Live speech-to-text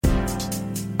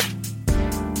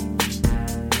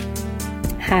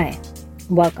Hi,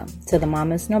 welcome to the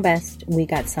Mamas Know Best We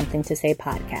Got Something to Say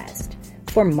podcast.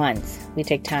 For months, we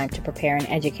take time to prepare and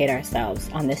educate ourselves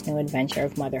on this new adventure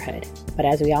of motherhood. But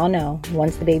as we all know,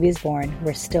 once the baby is born,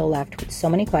 we're still left with so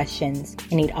many questions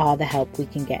and need all the help we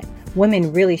can get.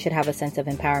 Women really should have a sense of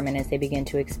empowerment as they begin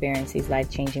to experience these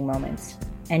life-changing moments.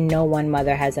 And no one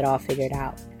mother has it all figured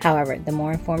out. However, the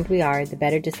more informed we are, the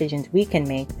better decisions we can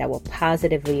make that will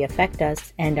positively affect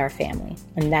us and our family.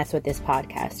 And that's what this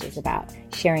podcast is about.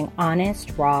 Sharing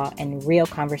honest, raw, and real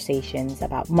conversations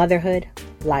about motherhood,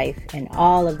 life, and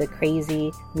all of the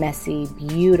crazy, messy,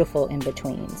 beautiful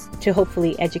in-betweens to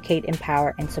hopefully educate,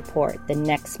 empower, and support the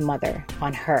next mother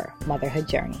on her motherhood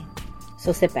journey.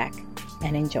 So sit back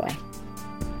and enjoy.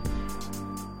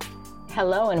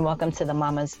 Hello and welcome to the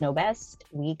Mamas Know Best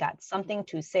We Got Something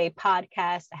to Say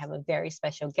podcast. I have a very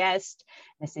special guest.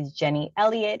 This is Jenny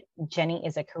Elliott. Jenny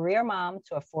is a career mom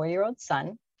to a 4-year-old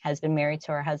son, has been married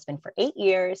to her husband for 8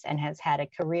 years, and has had a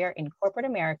career in corporate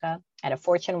America at a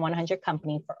Fortune 100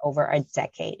 company for over a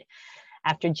decade.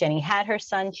 After Jenny had her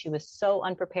son, she was so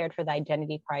unprepared for the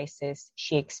identity crisis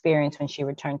she experienced when she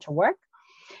returned to work.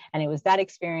 And it was that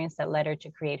experience that led her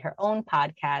to create her own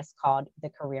podcast called The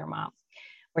Career Mom,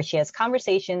 where she has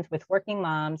conversations with working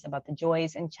moms about the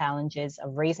joys and challenges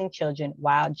of raising children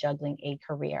while juggling a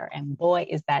career. And boy,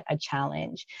 is that a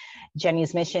challenge.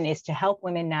 Jenny's mission is to help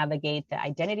women navigate the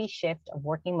identity shift of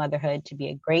working motherhood to be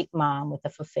a great mom with a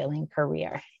fulfilling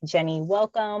career. Jenny,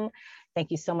 welcome.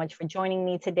 Thank you so much for joining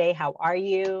me today. How are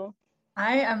you?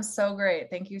 I am so great.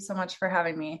 Thank you so much for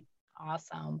having me.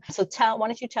 Awesome. So why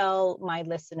don't you tell my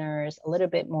listeners a little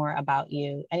bit more about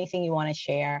you, anything you want to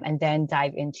share, and then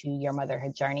dive into your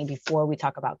motherhood journey before we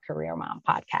talk about Career Mom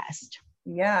podcast.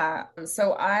 Yeah.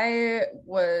 So I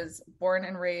was born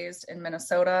and raised in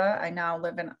Minnesota. I now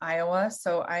live in Iowa.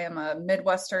 So I am a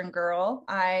Midwestern girl.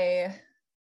 I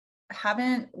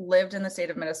haven't lived in the state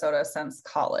of Minnesota since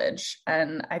college.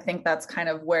 And I think that's kind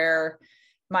of where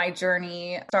my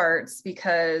journey starts,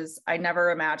 because I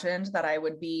never imagined that I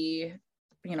would be,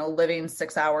 living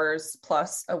 6 hours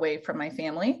plus away from my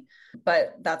family.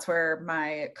 But that's where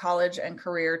my college and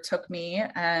career took me.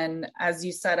 And as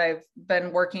you said, I've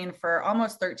been working for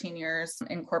almost 13 years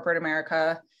in corporate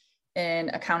America in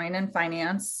accounting and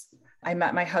finance. I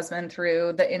met my husband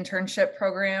through the internship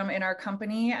program in our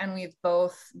company, and we've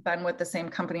both been with the same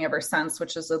company ever since,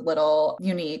 which is a little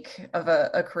unique of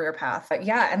a career path. But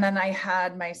yeah. And then I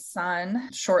had my son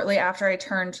shortly after I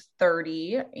turned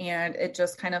 30, and it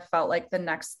just kind of felt like the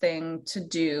next thing to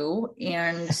do.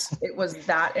 And it was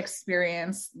that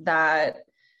experience that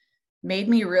made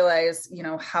me realize,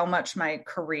 how much my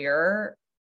career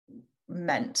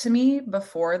meant to me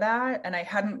before that. And I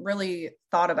hadn't really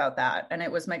thought about that. And it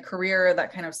was my career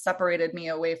that kind of separated me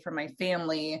away from my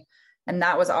family. And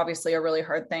that was obviously a really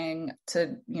hard thing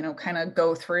to, kind of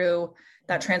go through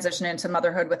that transition into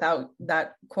motherhood without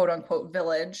that quote unquote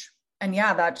village. And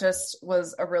yeah, that just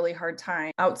was a really hard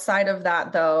time. Outside of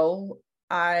that though,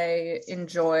 I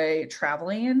enjoy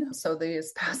traveling. So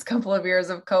these past couple of years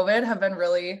of COVID have been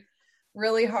really,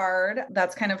 really hard.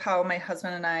 That's kind of how my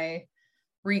husband and I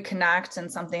reconnect,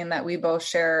 and something that we both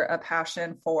share a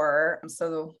passion for.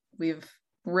 So we've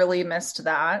really missed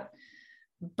that.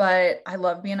 But I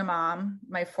love being a mom.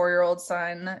 My 4-year-old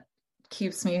son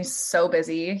keeps me so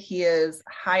busy. He is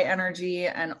high energy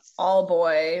and all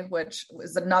boy, which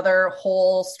is another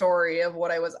whole story of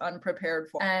what I was unprepared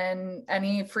for. And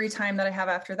any free time that I have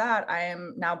after that, I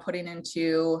am now putting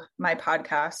into my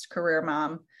podcast, Career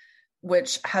Mom,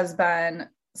 which has been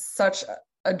such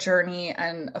a journey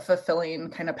and a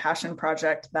fulfilling kind of passion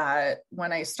project that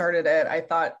when I started it, I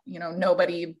thought,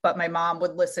 nobody but my mom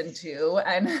would listen to.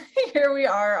 And here we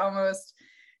are almost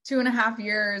 2.5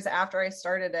 years after I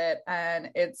started it. And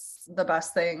it's the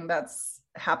best thing that's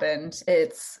happened.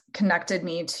 It's connected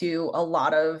me to a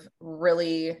lot of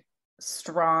really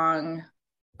strong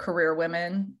career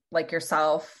women like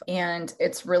yourself. And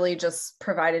it's really just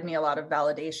provided me a lot of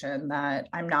validation that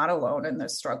I'm not alone in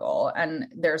this struggle. And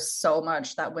there's so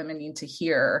much that women need to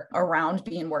hear around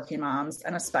being working moms,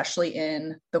 and especially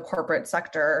in the corporate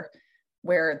sector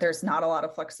where there's not a lot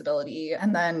of flexibility.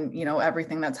 And then,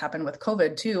 everything that's happened with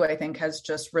COVID too, I think has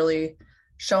just really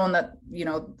shown that,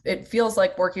 it feels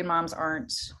like working moms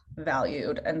aren't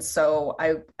valued. And so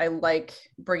I like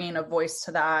bringing a voice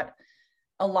to that.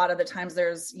 A lot of the times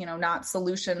there's, not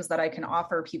solutions that I can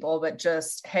offer people, but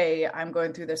just, hey, I'm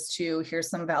going through this too.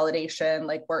 Here's some validation,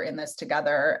 like we're in this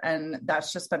together. And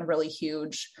that's just been really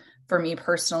huge for me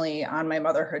personally on my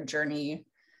motherhood journey,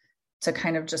 to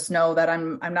kind of just know that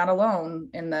I'm not alone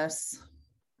in this.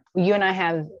 You and I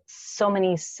have so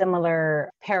many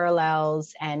similar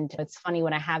parallels. And it's funny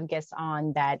when I have guests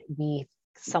on that we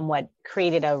somewhat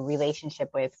created a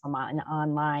relationship with from an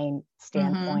online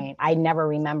standpoint. I never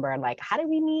remember like, how did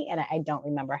we meet? And I don't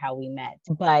remember how we met,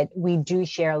 but we do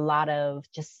share a lot of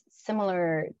just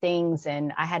similar things.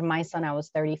 And I had my son, I was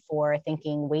 34,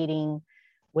 thinking waiting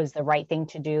was the right thing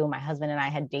to do. My husband and I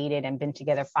had dated and been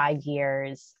together 5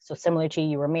 years. So similar to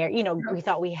you were married, you know, we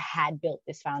thought we had built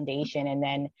this foundation. And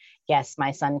then, yes,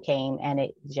 my son came and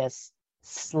it just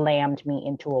slammed me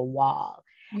into a wall.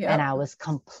 Yep. And I was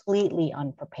completely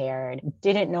unprepared,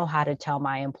 didn't know how to tell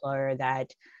my employer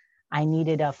that I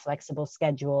needed a flexible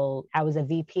schedule. I was a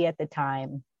VP at the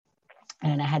time.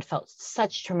 And I had felt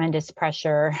such tremendous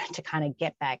pressure to kind of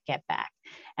get back.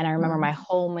 And I remember my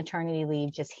whole maternity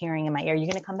leave, just hearing in my ear, you're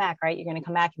going to come back, right? You're going to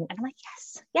come back. And I'm like,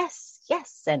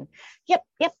 yes. And yep.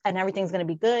 And everything's going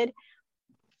to be good.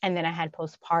 And then I had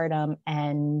postpartum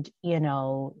and, you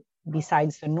know,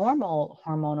 besides the normal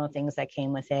hormonal things that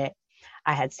came with it,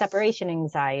 I had separation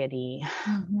anxiety.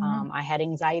 I had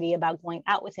anxiety about going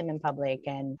out with him in public,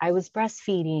 and I was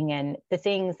breastfeeding and the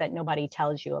things that nobody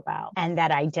tells you about. And that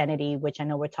identity, which I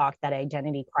know we're talking, that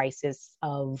identity crisis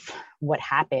of what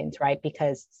happened, right?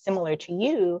 Because similar to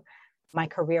you, my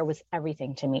career was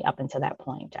everything to me up until that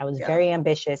point. I was very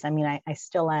ambitious. I mean, I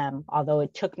still am, although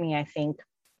it took me, I think,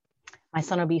 my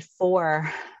son will be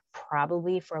 4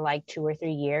 probably for like 2 or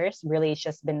 3 years. Really, it's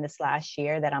just been this last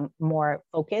year that I'm more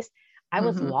focused. I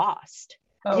was lost.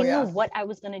 I didn't know what I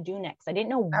was going to do next. I didn't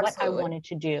know what I wanted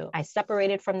to do. I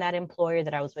separated from that employer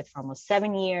that I was with for almost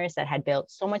 7 years that had built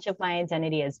so much of my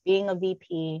identity as being a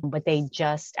VP, but I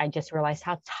just realized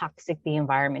how toxic the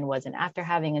environment was. And after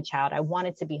having a child, I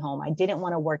wanted to be home. I didn't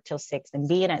want to work till 6 and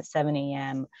be in at 7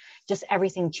 a.m. Just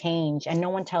everything changed. And no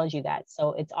one tells you that.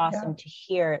 So it's awesome to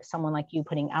hear someone like you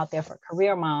putting out there for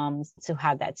career moms to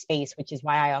have that space, which is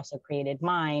why I also created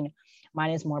mine.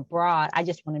 Mine is more broad. I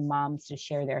just wanted moms to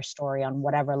share their story on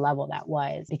whatever level that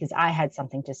was, because I had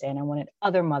something to say and I wanted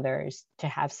other mothers to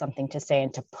have something to say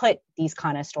and to put these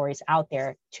kind of stories out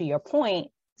there, to your point,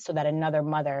 so that another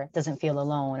mother doesn't feel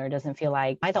alone or doesn't feel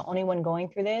like, am I the only one going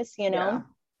through this, you know?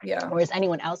 Yeah. Or is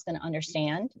anyone else going to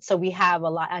understand? So we have a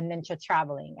lot, and then to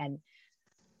traveling. And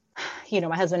you know,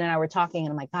 my husband and I were talking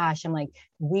and I'm like, gosh,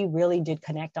 we really did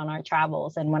connect on our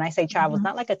travels. And when I say travels,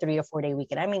 not like a 3 or 4 day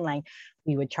weekend, I mean, like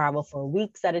we would travel for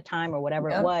weeks at a time or whatever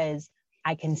it was.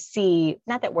 I can see,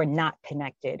 not that we're not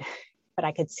connected, but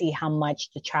I could see how much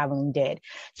the traveling did.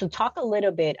 So talk a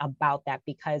little bit about that,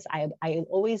 because I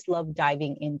always love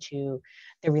diving into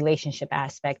the relationship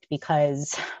aspect,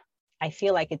 because I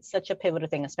feel like it's such a pivotal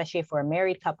thing, especially for a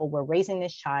married couple. We're raising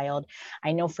this child.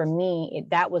 I know for me,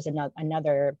 that was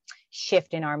another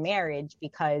shift in our marriage,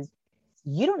 because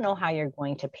you don't know how you're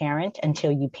going to parent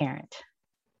until you parent,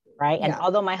 right? Yeah, and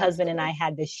although my husband and I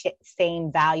had the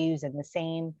same values and the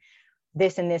same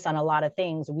this and this on a lot of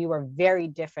things, we were very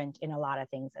different in a lot of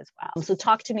things as well. So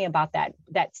talk to me about that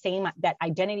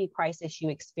identity crisis you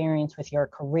experienced with your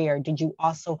career. Did you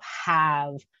also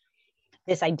have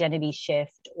this identity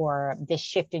shift or this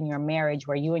shift in your marriage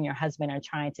where you and your husband are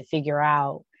trying to figure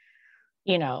out,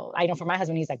 you know, I know for my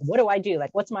husband, he's like, what do I do? Like,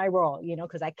 what's my role? You know,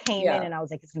 because I came in and I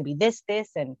was like, it's going to be this,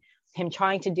 and him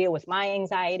trying to deal with my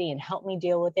anxiety and help me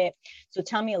deal with it. So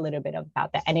tell me a little bit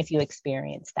about that. And if you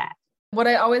experienced that. What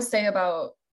I always say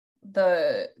about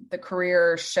the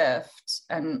career shift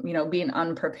and, you know, being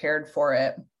unprepared for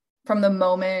it, from the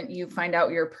moment you find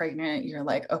out you're pregnant, you're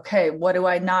like, okay, what do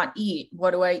I not eat?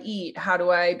 What do I eat? How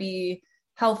do I be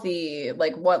healthy?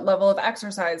 Like, what level of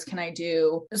exercise can I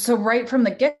do? So right from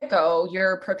the get-go,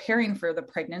 you're preparing for the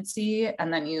pregnancy,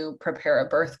 and then you prepare a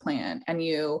birth plan, and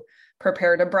you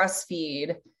prepare to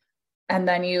breastfeed, and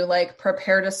then you like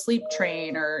prepare to sleep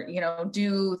train, or, you know,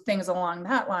 do things along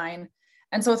that line.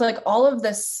 And so it's like all of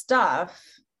this stuff.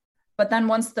 But then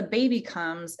once the baby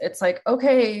comes, it's like,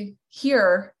 okay,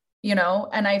 here, you know,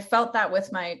 and I felt that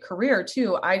with my career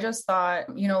too. I just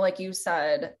thought, you know, like you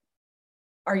said,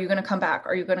 are you going to come back?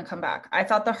 Are you going to come back? I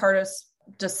thought the hardest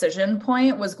decision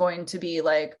point was going to be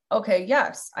like, okay,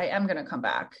 yes, I am going to come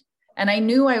back. And I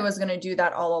knew I was going to do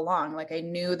that all along. Like I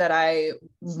knew that I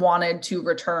wanted to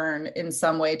return in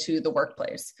some way to the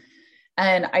workplace.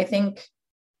 And I think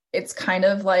it's kind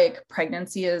of like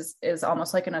pregnancy is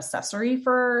almost like an accessory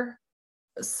for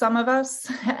some of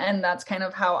us. And that's kind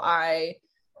of how I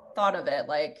thought of it.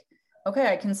 Like,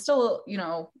 okay, I can still, you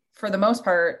know, for the most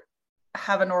part,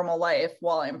 have a normal life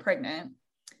while I'm pregnant.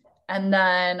 And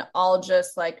then I'll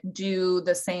just like do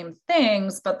the same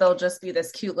things, but they'll just be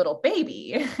this cute little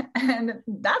baby. And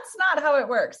that's not how it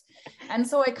works. And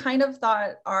so I kind of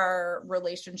thought our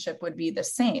relationship would be the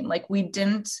same. Like we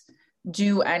didn't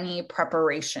do any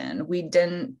preparation. We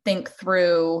didn't think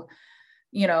through,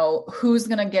 who's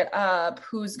going to get up,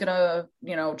 who's going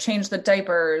to, change the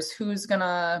diapers, who's going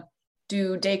to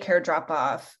do daycare drop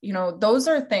off. Those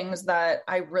are things that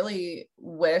I really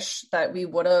wish that we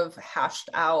would have hashed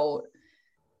out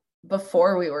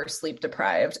before we were sleep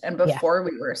deprived and before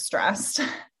we were stressed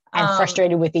and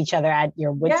frustrated with each other at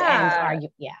your wits' end.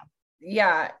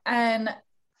 Yeah. And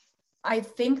I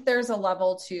think there's a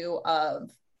level too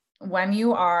of when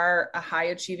you are a high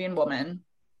achieving woman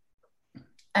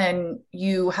and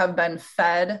you have been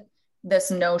fed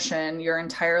this notion your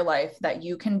entire life that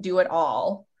you can do it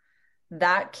all,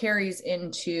 that carries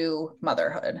into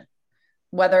motherhood.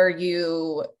 Whether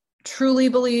you truly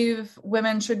believe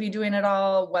women should be doing it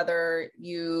all, whether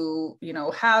you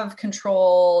have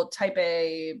control, type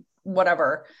A,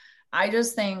 whatever. I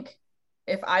just think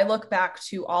if I look back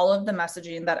to all of the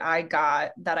messaging that I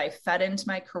got, that I fed into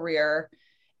my career,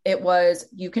 it was,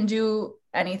 you can do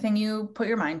anything you put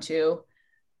your mind to.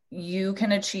 You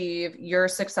can achieve, you're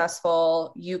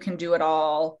successful, you can do it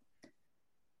all.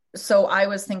 So I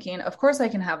was thinking, of course I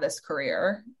can have this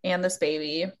career and this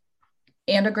baby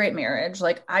and a great marriage.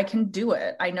 Like I can do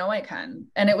it. I know I can.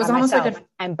 And it was almost like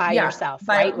yourself,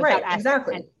 right? Right.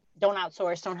 Exactly. And don't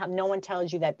outsource. Don't have, no one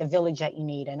tells you that the village that you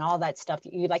need and all that stuff.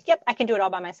 You're like, yep, I can do it all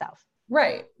by myself.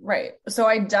 Right. So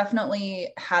I definitely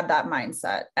had that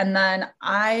mindset. And then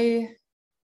I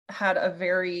had a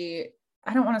very,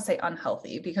 I don't want to say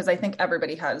unhealthy, because I think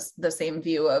everybody has the same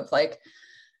view of like,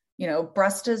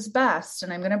 breast is best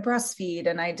and I'm going to breastfeed.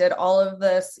 And I did all of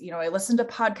this, I listened to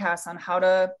podcasts on how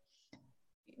to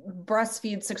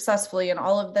breastfeed successfully and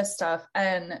all of this stuff.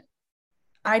 And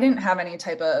I didn't have any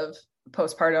type of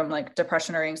postpartum like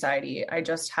depression or anxiety. I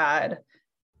just had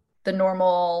the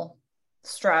normal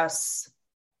stress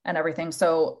and everything.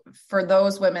 So for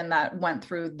those women that went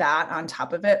through that on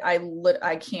top of it,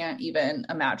 I can't even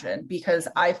imagine, because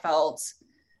I felt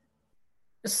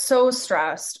so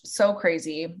stressed, so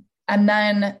crazy. And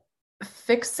then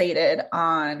fixated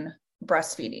on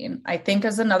breastfeeding, I think,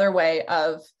 is another way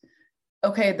of,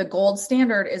 okay, the gold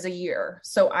standard is a year.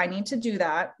 So I need to do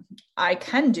that. I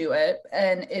can do it.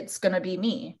 And it's going to be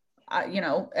me,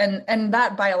 and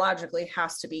that biologically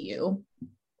has to be you.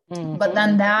 Mm-hmm. But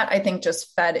then that, I think,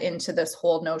 just fed into this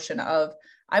whole notion of,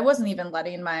 I wasn't even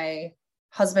letting my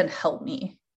husband help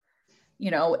me.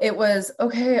 It was,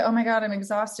 okay, oh my God, I'm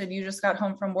exhausted. You just got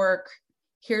home from work.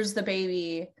 Here's the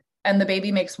baby. And the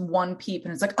baby makes one peep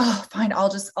and it's like, oh, fine. I'll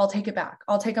take it back.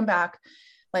 I'll take him back.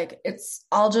 Like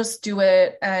I'll just do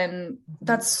it. And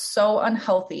that's so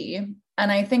unhealthy.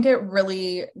 And I think it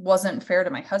really wasn't fair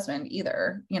to my husband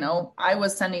either. I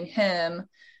was sending him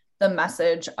the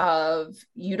message of,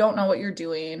 you don't know what you're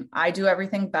doing. I do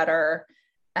everything better,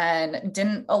 and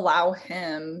didn't allow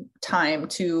him time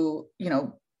to,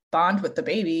 bond with the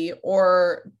baby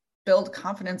or build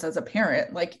confidence as a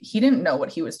parent. Like he didn't know what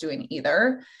he was doing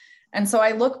either. And so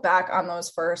I look back on those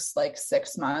first like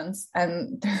 6 months,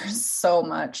 and there's so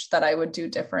much that I would do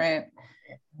different,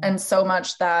 and so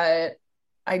much that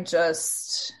I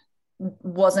just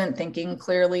wasn't thinking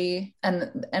clearly.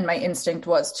 And my instinct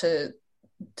was to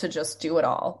just do it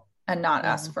all and not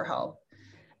ask for help.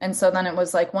 And so then it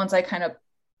was like, once I kind of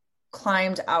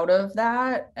climbed out of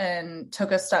that and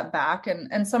took a step back,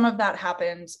 and some of that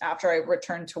happened after I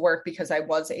returned to work, because I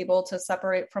was able to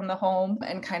separate from the home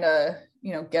and kind of,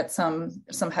 get some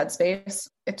headspace.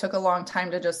 It took a long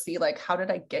time to just see, like, how did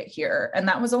I get here? And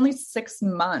that was only 6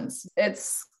 months.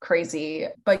 It's crazy.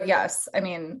 But yes, I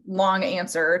mean, long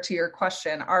answer to your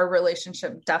question, our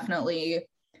relationship definitely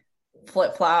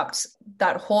flip-flopped.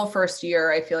 That whole first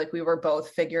year, I feel like we were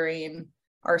both figuring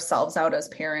ourselves out as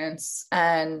parents,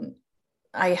 and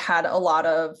I had a lot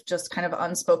of just kind of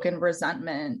unspoken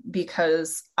resentment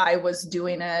because I was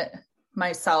doing it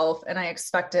myself, and I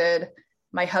expected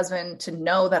my husband to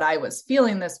know that I was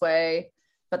feeling this way,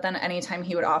 but then anytime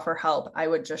he would offer help, I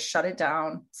would just shut it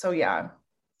down. So yeah,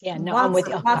 no, I'm with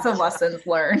you. Lots of lessons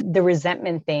learned. The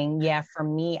resentment thing, yeah, for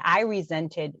me, I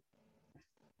resented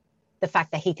the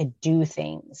fact that he could do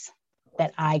things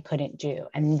that I couldn't do.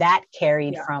 And that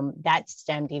that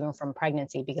stemmed even from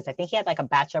pregnancy, because I think he had like a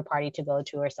bachelor party to go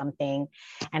to or something.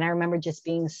 And I remember just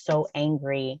being so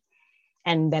angry.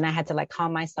 And then I had to like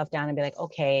calm myself down and be like,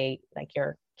 okay, like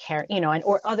you're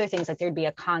or other things, like there'd be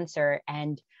a concert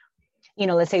and,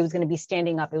 let's say he was going to be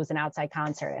standing up. It was an outside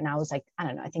concert. And I was like, I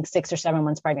don't know, I think 6 or 7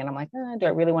 months pregnant. I'm like, do I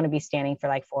really want to be standing for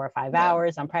like 4 or 5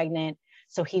 hours? I'm pregnant.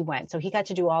 So he went. So he got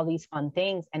to do all these fun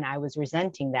things, and I was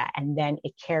resenting that. And then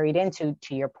it carried into,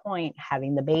 to your point,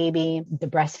 having the baby, the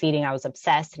breastfeeding. I was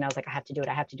obsessed, and I was like, I have to do it.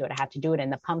 I have to do it. I have to do it.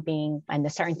 And the pumping and the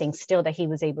certain things still that he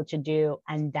was able to do.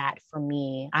 And that for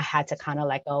me, I had to kind of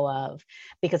let go of,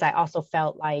 because I also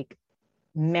felt like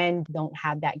men don't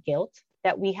have that guilt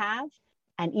that we have.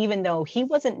 And even though he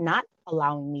wasn't not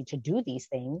allowing me to do these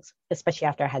things, especially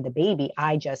after I had the baby,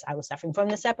 I was suffering from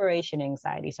the separation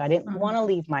anxiety. So I didn't want to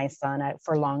leave my son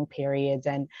for long periods,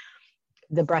 and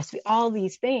the breastfeed, all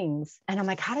these things. And I'm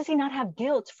like, how does he not have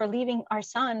guilt for leaving our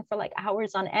son for like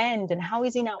hours on end? And how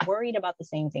is he not worried about the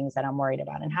same things that I'm worried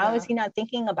about? And how is he not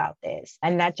thinking about this?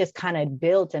 And that just kind of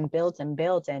built and built and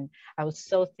built. And I was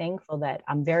so thankful that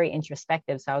I'm very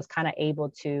introspective. So I was kind of able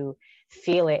to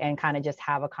feel it and kind of just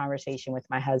have a conversation with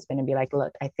my husband and be like,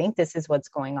 look, I think this is what's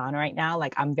going on right now.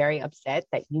 Like, I'm very upset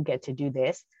that you get to do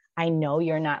this. I know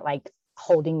you're not like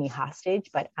holding me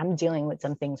hostage, but I'm dealing with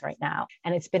some things right now.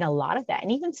 And it's been a lot of that.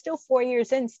 And even still 4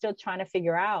 years in, still trying to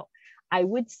figure out. I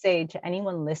would say to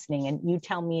anyone listening, and you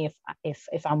tell me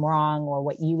if I'm wrong or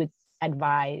what you would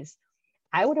advise,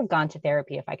 I would have gone to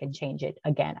therapy if I could change it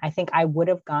again. I think I would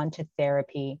have gone to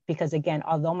therapy because, again,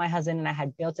 although my husband and I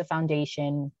had built a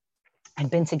foundation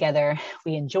and been together,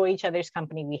 we enjoy each other's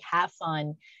company, we have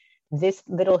fun, this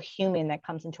little human that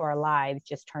comes into our lives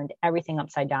just turned everything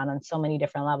upside down on so many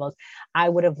different levels. I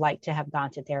would have liked to have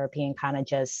gone to therapy and kind of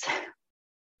just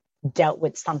dealt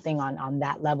with something on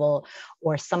that level,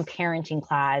 or some parenting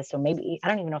class, or maybe, I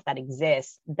don't even know if that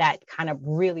exists, that kind of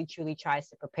really truly tries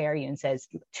to prepare you and says,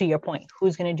 to your point,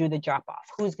 who's going to do the drop off?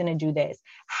 Who's going to do this?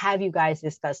 Have you guys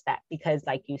discussed that? Because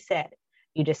like you said,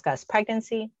 you discuss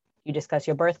pregnancy, you discuss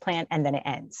your birth plan, and then it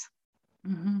ends.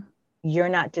 Mm-hmm. You're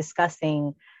not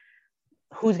discussing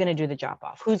who's going to do the drop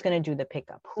off, who's going to do the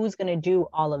pickup, who's going to do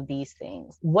all of these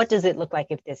things. What does it look like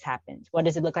if this happens? What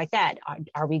does it look like that?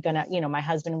 Are we going to, my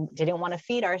husband didn't want to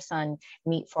feed our son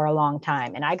meat for a long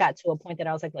time. And I got to a point that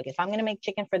I was like, look, if I'm going to make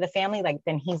chicken for the family, like,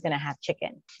 then he's going to have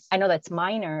chicken. I know that's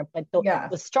minor, but it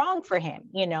was strong for him.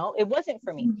 It wasn't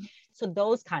for me. Mm-hmm. So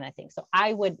those kind of things. So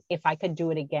I would, if I could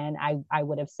do it again, I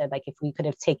would have said, like, if we could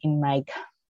have taken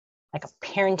like a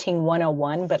parenting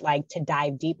 101, but like to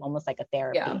dive deep, almost like a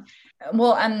therapy. Yeah.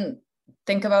 Well, and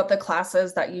think about the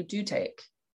classes that you do take.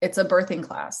 It's a birthing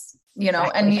class,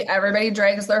 exactly. And everybody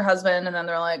drags their husband, and then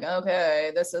they're like,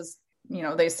 okay, this is,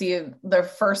 they see their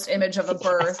first image of a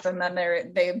birth, and then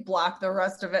they block the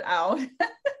rest of it out.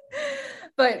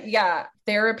 But yeah,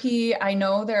 therapy. I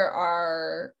know there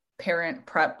are parent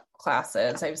prep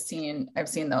classes. I've seen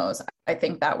those. I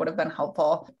think that would have been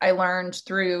helpful. I learned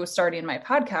through starting my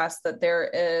podcast that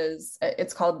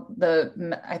it's called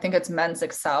I think it's Men's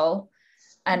Excel.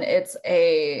 And it's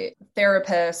a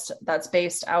therapist that's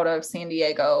based out of San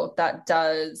Diego that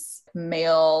does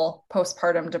male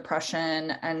postpartum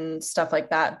depression and stuff like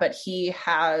that. But he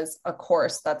has a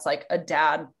course that's like a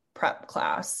dad prep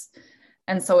class.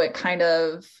 And so it kind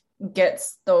of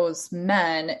gets those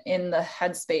men in the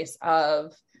headspace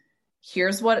of,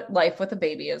 here's what life with a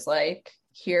baby is like.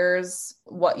 Here's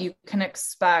what you can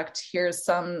expect. Here's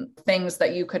some things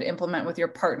that you could implement with your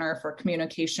partner for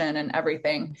communication and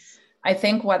everything. I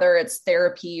think whether it's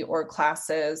therapy or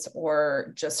classes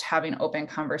or just having open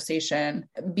conversation,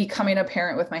 becoming a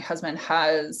parent with my husband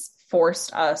has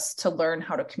forced us to learn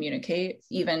how to communicate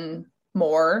even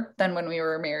more than when we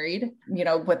were married,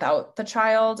 without the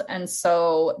child. And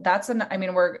so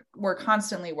we're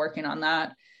constantly working on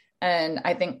that. And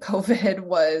I think COVID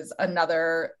was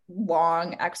another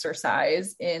long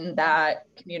exercise in that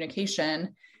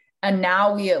communication. And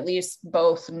now we at least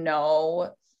both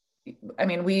know,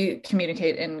 we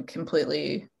communicate in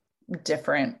completely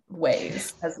different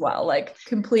ways as well, like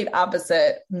complete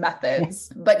opposite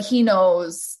methods, but he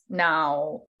knows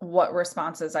now what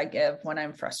responses I give when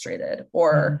I'm frustrated,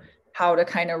 or how to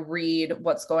kind of read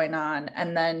what's going on.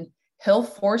 And then he'll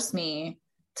force me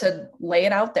to lay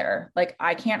it out there. Like,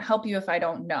 I can't help you if I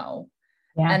don't know.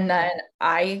 Yeah. And then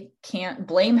I can't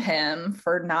blame him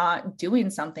for not doing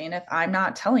something if I'm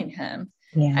not telling him.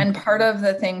 Yeah. And part of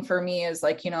the thing for me is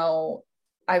like,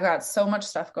 I've got so much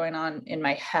stuff going on in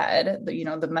my head.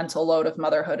 The mental load of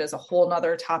motherhood is a whole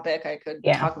nother topic I could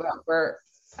talk about for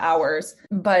hours.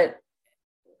 But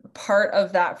part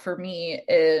of that for me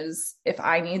is, if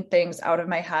I need things out of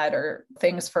my head or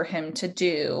things for him to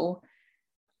do,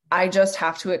 I just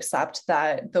have to accept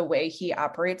that the way he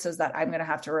operates is that I'm going to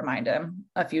have to remind him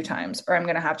a few times, or I'm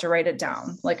going to have to write it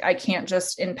down. Like, I can't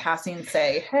just in passing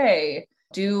say, hey,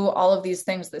 do all of these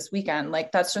things this weekend.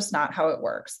 Like, that's just not how it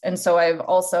works. And so I've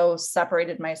also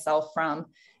separated myself from,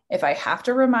 if I have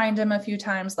to remind him a few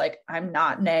times, like, I'm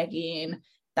not nagging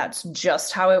That's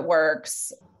just how it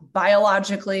works.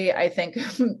 Biologically, I think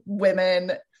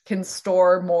women can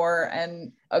store more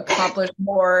and accomplish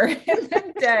more in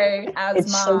the day as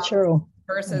It's moms so true.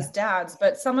 versus dads.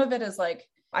 But some of it is like,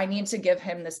 I need to give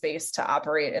him the space to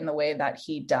operate in the way that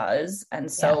he does.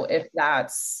 And so if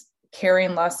that's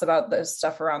caring less about the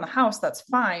stuff around the house, that's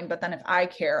fine. But then if I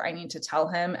care, I need to tell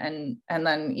him. And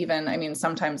then even, I mean,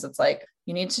 sometimes it's like,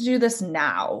 you need to do this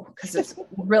now because it's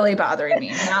really bothering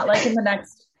me, not like in the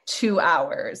next 2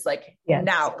 hours, like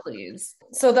now, please.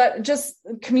 So that just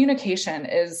communication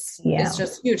is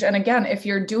just huge. And again, if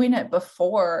you're doing it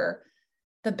before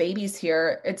the baby's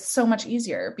here, it's so much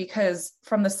easier because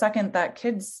from the second that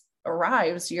kids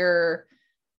arrives, you're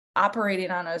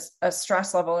operating on a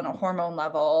stress level and a hormone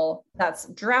level that's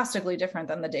drastically different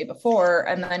than the day before.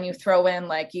 And then you throw in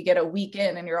like you get a week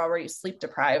in and you're already sleep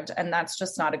deprived. And that's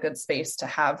just not a good space to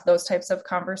have those types of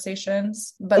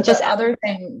conversations. But the other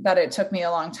thing that it took me a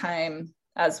long time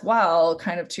as well,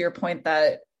 kind of to your point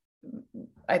that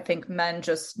I think men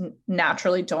just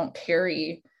naturally don't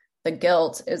carry the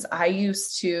guilt, is I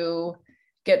used to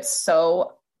get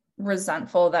so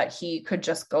resentful that he could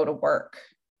just go to work.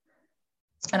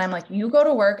 And I'm like, you go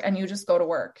to work and you just go to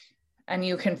work and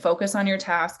you can focus on your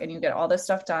task and you get all this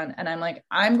stuff done. And I'm like,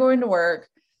 I'm going to work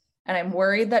and I'm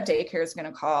worried that daycare is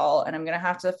going to call and I'm going to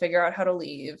have to figure out how to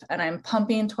leave. And I'm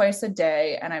pumping twice a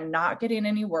day and I'm not getting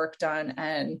any work done.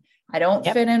 And I don't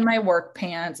fit in my work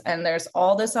pants. And there's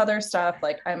all this other stuff.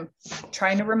 Like I'm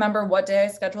trying to remember what day I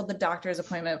scheduled the doctor's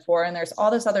appointment for. And there's all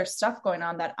this other stuff going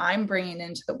on that I'm bringing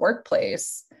into the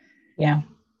workplace. Yeah.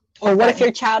 Or what if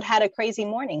your child had a crazy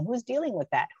morning? Who's dealing with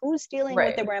that? Who's dealing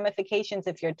with the ramifications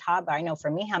if your toddler? I know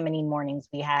for me, how many mornings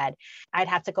we had, I'd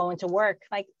have to go into work.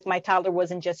 Like my toddler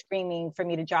wasn't just screaming for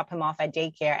me to drop him off at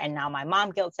daycare. And now my mom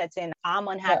guilt sets in. I'm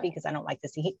unhappy because I don't like to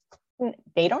see.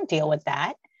 They don't deal with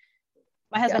that.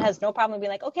 My husband has no problem being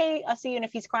like, okay, I'll see you. And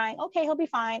if he's crying, okay, he'll be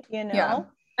fine. You know? Yeah.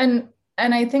 And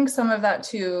I think some of that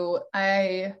too,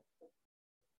 I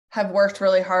have worked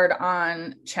really hard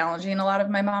on challenging a lot of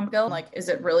my mom guilt. Like, is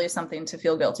it really something to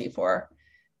feel guilty for?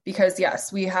 Because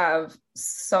yes, we have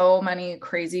so many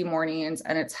crazy mornings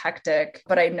and it's hectic,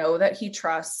 but I know that he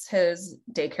trusts his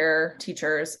daycare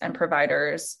teachers and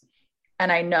providers.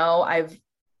 And I know I've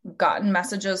gotten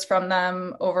messages from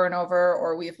them over and over,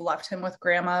 or we've left him with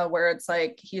grandma where it's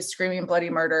like, he's screaming bloody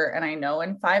murder. And I know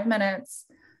in 5 minutes,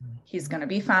 he's going to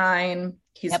be fine.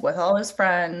 He's with all his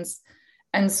friends.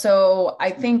 And so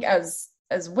I think as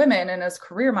women and as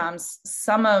career moms,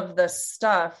 some of the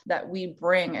stuff that we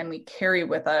bring and we carry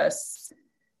with us,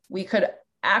 we could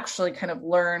actually kind of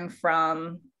learn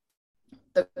from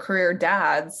the career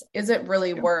dads. Is it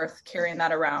really worth carrying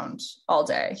that around all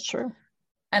day? Sure.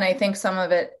 And I think some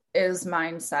of it is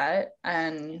mindset.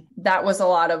 And that was a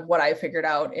lot of what I figured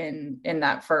out in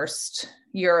that first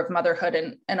year of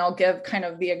motherhood. And I'll give kind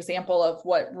of the example of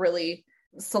what really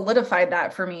solidified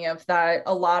that for me, of that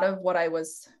a lot of what I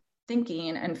was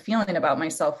thinking and feeling about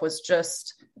myself was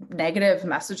just negative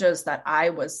messages that I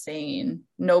was saying,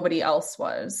 nobody else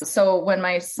was. So when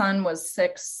my son was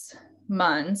 6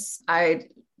 months, I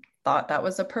thought that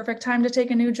was a perfect time to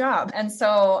take a new job. And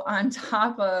so on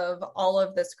top of all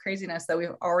of this craziness that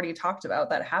we've already talked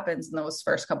about that happens in those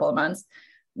first couple of months,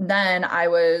 then I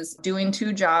was doing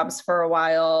 2 jobs for a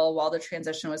while the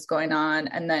transition was going on,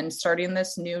 and then starting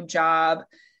this new job,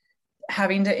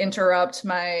 having to interrupt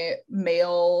my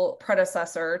male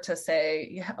predecessor to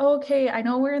say, okay, I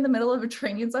know we're in the middle of a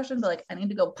training session, but like, I need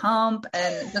to go pump,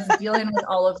 and just dealing with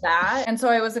all of that. And so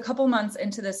I was a couple months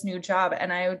into this new job,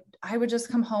 and I would just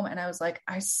come home and I was like,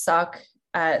 I suck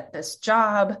at this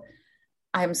job.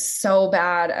 I'm so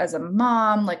bad as a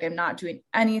mom. Like, I'm not doing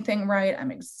anything right.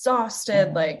 I'm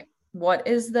exhausted. Like, what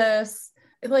is this?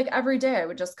 Like every day I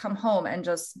would just come home and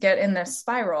just get in this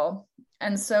spiral.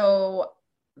 And so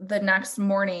the next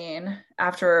morning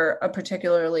after a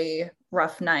particularly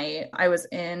rough night, I was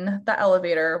in the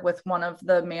elevator with one of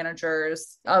the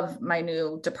managers of my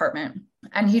new department.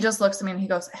 And he just looks at me and he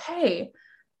goes, hey,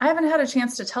 I haven't had a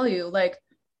chance to tell you, like,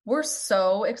 we're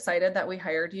so excited that we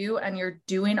hired you and you're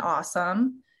doing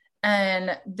awesome.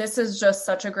 And this is just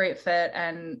such a great fit.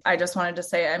 And I just wanted to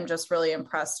say, I'm just really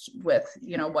impressed with,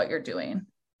 what you're doing.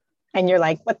 And you're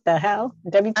like, what the hell?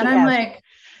 WTF? And I'm like,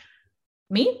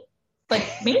 me? Like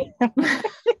me?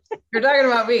 You're talking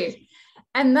about me.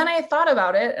 And then I thought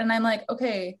about it and I'm like,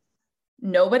 okay,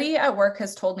 nobody at work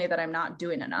has told me that I'm not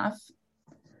doing enough.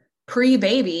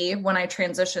 Pre-baby, when I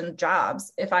transitioned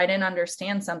jobs, if I didn't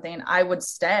understand something, I would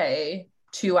stay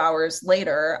 2 hours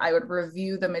later. I would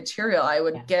review the material. I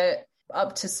would get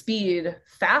up to speed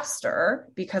faster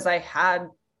because I had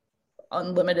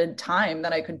unlimited time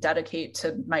that I could dedicate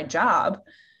to my job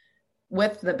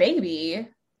with the baby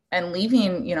and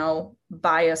leaving,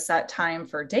 by a set time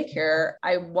for daycare.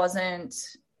 I wasn't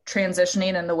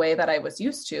transitioning in the way that I was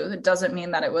used to. It doesn't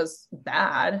mean that it was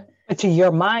bad. But to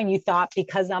your mind, you thought,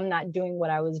 because I'm not doing what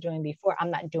I was doing before,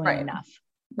 I'm not doing enough.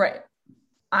 Right.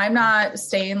 I'm not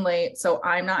staying late, so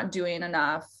I'm not doing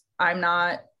enough. I'm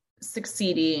not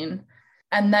succeeding.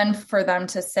 And then for them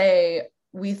to say,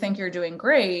 we think you're doing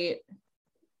great,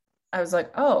 I was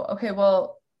like, oh, okay,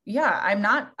 well, yeah,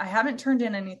 I haven't turned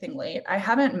in anything late. I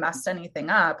haven't messed anything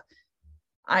up.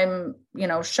 I'm,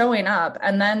 showing up.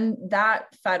 And then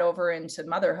that fed over into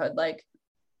motherhood. Like,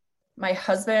 my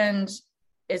husband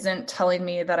isn't telling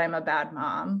me that I'm a bad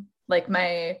mom. Like,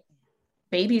 my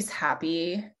baby's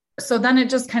happy. So then it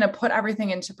just kind of put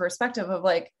everything into perspective of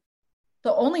like,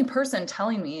 the only person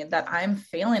telling me that I'm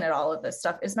failing at all of this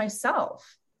stuff is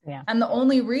myself. Yeah. And the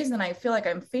only reason I feel like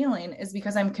I'm failing is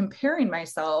because I'm comparing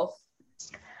myself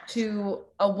to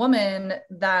a woman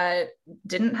that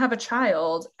didn't have a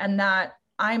child and that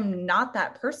I'm not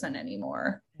that person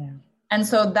anymore. Yeah. And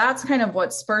so that's kind of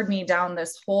what spurred me down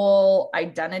this whole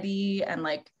identity and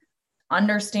like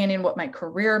understanding what my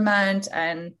career meant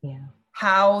and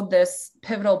how this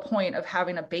pivotal point of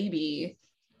having a baby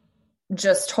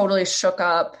just totally shook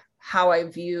up how I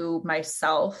view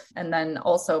myself and then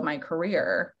also my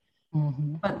career.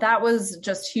 Mm-hmm. But that was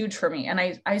just huge for me. And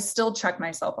I still check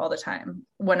myself all the time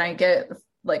when I get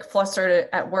like flustered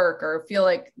at work or feel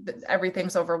like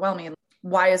everything's overwhelming.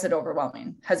 Why is it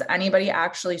overwhelming? Has anybody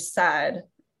actually said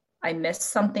I missed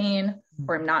something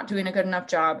or I'm not doing a good enough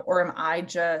job? Or am I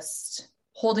just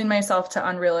holding myself to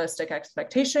unrealistic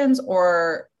expectations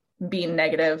or being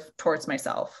negative towards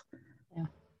myself? Yeah.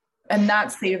 And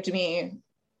that saved me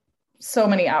so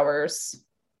many hours,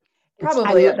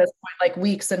 probably at this point, like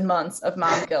weeks and months of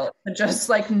mom guilt, to just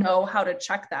like know how to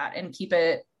check that and keep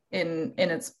it in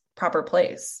its proper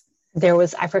place.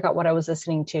 I forgot what I was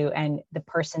listening to, and the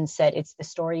person said, it's the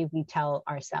story we tell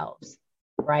ourselves,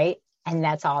 right? And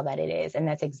that's all that it is. And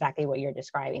that's exactly what you're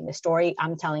describing. The story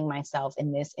I'm telling myself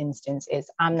in this instance is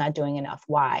I'm not doing enough.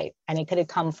 Why? And it could have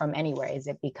come from anywhere. Is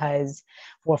it because,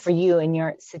 well, for you in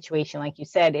your situation, like you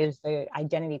said, is the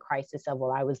identity crisis of,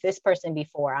 well, I was this person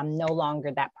before. I'm no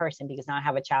longer that person because now I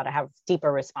have a child. I have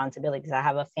deeper responsibilities. I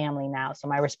have a family now. So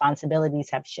my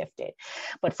responsibilities have shifted.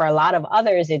 But for a lot of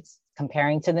others, it's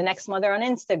comparing to the next mother on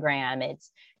Instagram.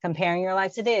 It's comparing your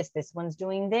life to this one's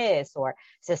doing this, or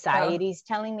society's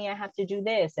telling me I have to do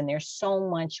this. And there's so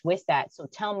much with that. So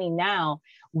tell me now,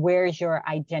 where's your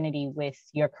identity with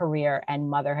your career and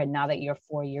motherhood now that you're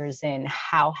 4 years in?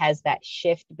 How has that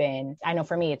shift been? I know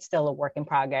for me, it's still a work in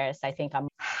progress. I think I'm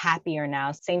happier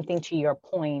now. Same thing to your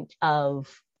point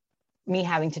of me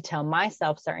having to tell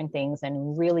myself certain things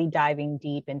and really diving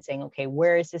deep and saying, okay,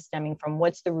 where is this stemming from?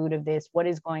 What's the root of this? What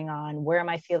is going on? Where am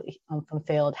I feeling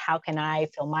unfulfilled? How can I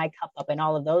fill my cup up and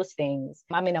all of those things?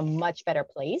 I'm in a much better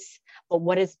place. But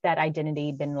what has that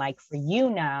identity been like for you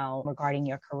now regarding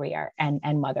your career and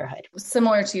motherhood?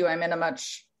 Similar to you, I'm in a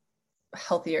much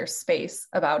healthier space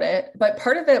about it. But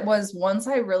part of it was once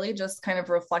I really just kind of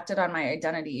reflected on my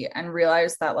identity and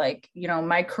realized that like,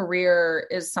 my career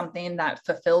is something that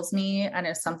fulfills me and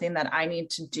is something that I need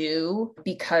to do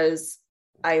because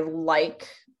I like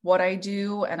what I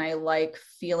do and I like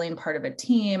feeling part of a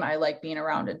team. I like being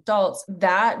around adults.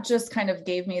 That just kind of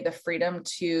gave me the freedom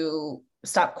to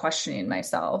stop questioning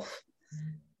myself.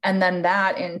 And then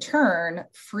that in turn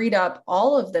freed up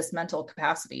all of this mental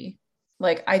capacity.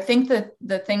 Like, I think that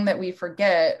the thing that we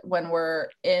forget when we're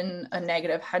in a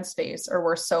negative headspace or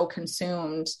we're so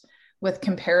consumed with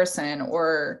comparison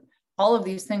or all of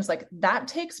these things, like that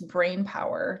takes brain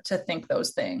power to think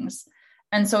those things.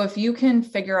 And so if you can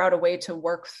figure out a way to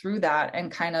work through that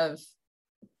and kind of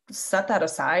set that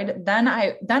aside, then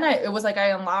it was like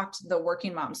I unlocked the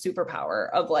working mom superpower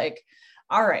of like,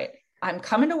 all right, I'm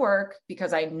coming to work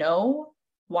because I know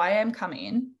why I'm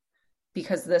coming,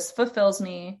 because this fulfills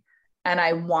me. And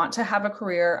I want to have a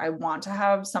career. I want to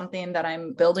have something that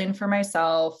I'm building for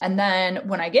myself. And then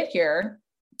when I get here,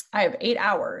 I have 8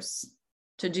 hours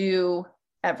to do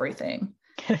everything.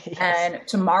 Yes. And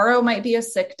tomorrow might be a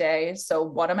sick day. So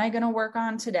what am I going to work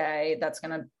on today that's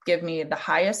going to give me the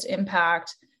highest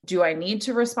impact? Do I need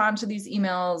to respond to these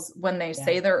emails when they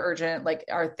say they're urgent? Like,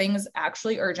 are things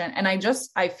actually urgent? And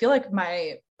I feel like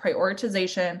my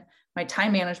prioritization, my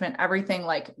time management, everything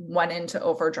like went into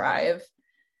overdrive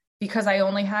because I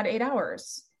only had 8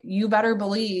 hours. You better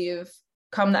believe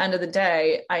come the end of the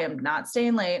day, I am not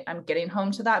staying late. I'm getting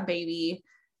home to that baby.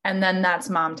 And then that's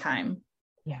mom time.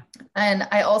 Yeah. And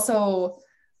I also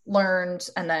learned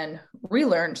and then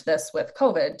relearned this with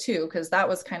COVID too, because that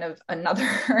was kind of another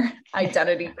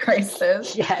identity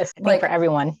crisis. Yes, I think for Like,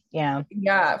 everyone. Yeah.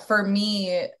 yeah, for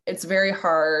me, it's very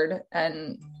hard.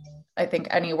 And I think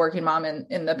any working mom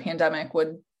in the pandemic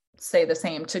would say the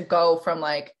same, to go from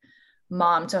like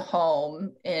mom to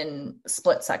home in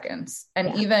split seconds. And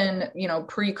Yeah. even,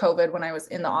 pre-COVID, when I was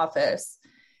in the office,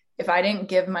 if I didn't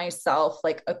give myself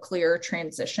like a clear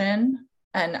transition,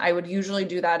 and I would usually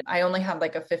do that, I only had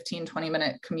like a 15-20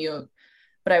 minute commute,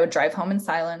 but I would drive home in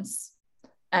silence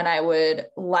and I would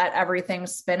let everything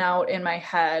spin out in my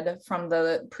head from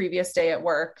the previous day at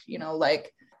work,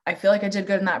 like, I feel like I did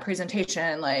good in that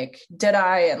presentation. Like, did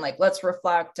I? And like, let's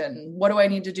reflect. And what do I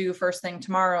need to do first thing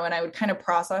tomorrow? And I would kind of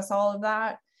process all of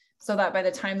that so that by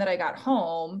the time that I got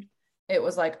home, it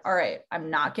was like, all right, I'm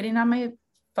not getting on my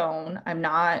phone. I'm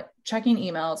not checking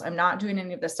emails. I'm not doing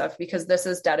any of this stuff, because this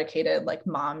is dedicated like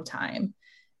mom time.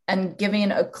 And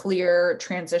giving a clear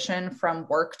transition from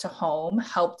work to home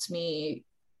helped me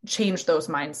change those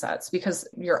mindsets, because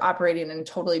you're operating in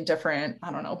totally different,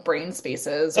 I don't know, brain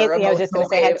spaces or I was just going emotional to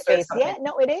say waves or headspace. Yeah, something.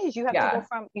 no, it is. You have to Yeah. go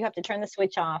from, you have to turn the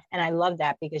switch off. And I love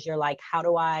that, because you're like, how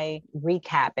do I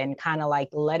recap and kind of like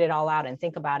let it all out and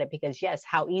think about it? Because yes,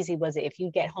 how easy was it if you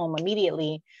get home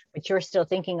immediately, but you're still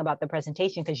thinking about the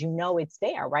presentation because you know it's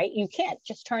there, right? You can't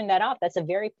just turn that off. That's a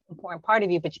very important part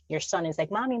of you. But your son is like,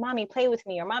 mommy, play with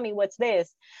me, or mommy, what's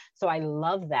this? So I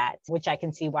love that, which I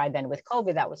can see why then with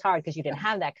COVID, that was hard because you didn't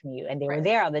have that commute and they were Right.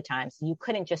 there all the time. So you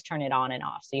couldn't just turn it on and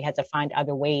off. So you had to find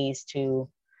other ways to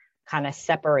kind of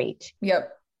separate.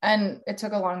 Yep. And it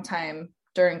took a long time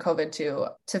during COVID too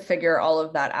to figure all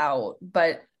of that out.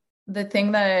 But the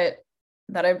thing that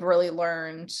I've really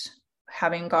learned,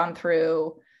 having gone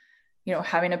through,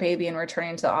 having a baby and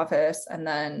returning to the office, and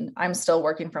then I'm still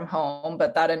working from home,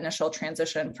 but that initial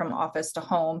transition from office to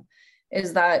home,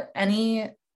 is that any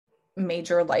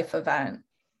major life event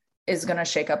is going to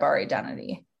shake up our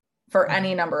identity for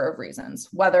any number of reasons,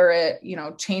 whether it,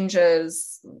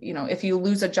 changes, if you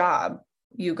lose a job,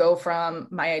 you go from,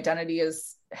 my identity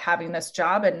is having this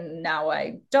job and now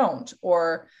I don't,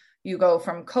 or you go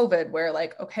from COVID where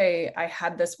like, okay, I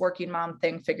had this working mom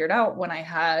thing figured out when I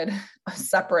had a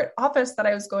separate office that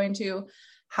I was going to.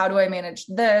 How do I manage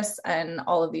this and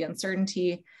all of the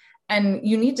uncertainty? And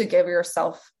you need to give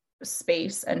yourself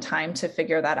space and time to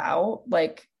figure that out.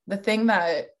 Like, the thing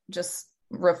that, just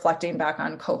reflecting back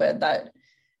on COVID, that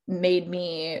made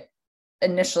me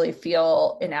initially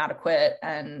feel inadequate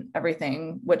and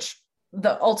everything, which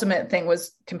the ultimate thing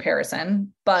was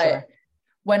comparison. But Sure.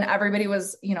 when everybody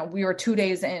was, we were 2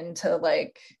 days into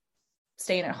like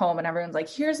staying at home and everyone's like,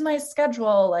 here's my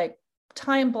schedule, like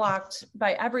time blocked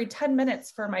by every 10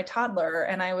 minutes for my toddler.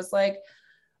 And I was like,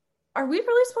 are we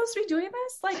really supposed to be doing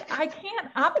this? Like, I can't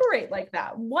operate like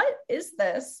that. What is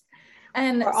this?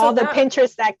 And Or so all the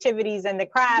Pinterest activities and the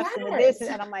crafts and the this, yes.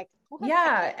 and I'm like, what?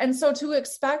 Yeah. And so to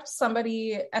expect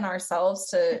somebody and ourselves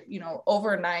to,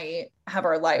 overnight have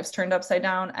our lives turned upside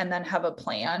down and then have a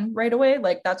plan right away,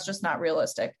 like, that's just not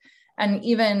realistic. And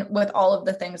even with all of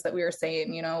the things that we were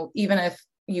saying, even if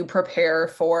you prepare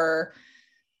for,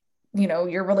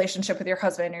 your relationship with your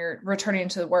husband, you're returning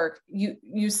to the work,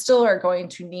 you still are going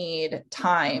to need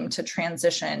time to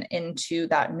transition into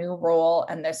that new role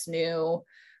and this new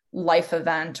life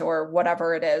event or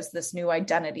whatever it is, this new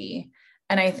identity.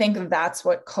 And I think that's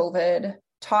what COVID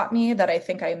taught me, that I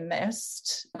think I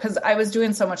missed, because I was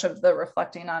doing so much of the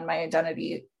reflecting on my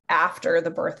identity after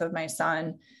the birth of my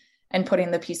son and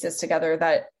putting the pieces together,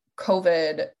 that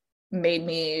COVID made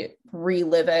me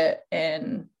relive it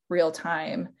in real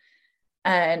time.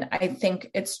 And I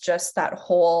think it's just that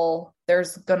whole,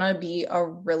 there's going to be a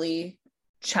really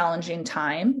challenging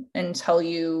time until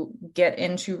you get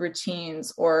into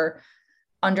routines or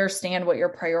understand what your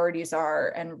priorities are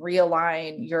and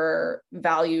realign your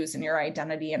values and your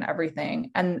identity and everything.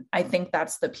 And I think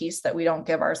that's the piece that we don't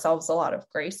give ourselves a lot of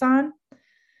grace on.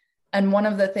 And one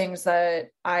of the things that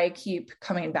I keep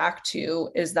coming back to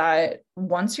is that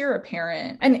once you're a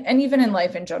parent, and even in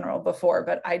life in general before,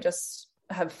 but I just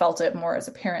have felt it more as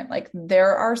a parent, like,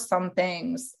 there are some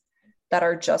things that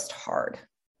are just hard.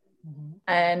 Mm-hmm.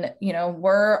 And,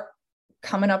 we're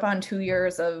coming up on 2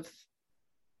 years of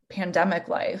pandemic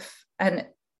life and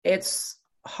it's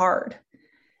hard.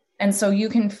 And so you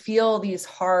can feel these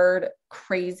hard,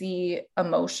 crazy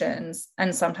emotions.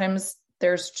 And sometimes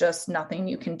there's just nothing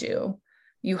you can do.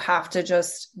 You have to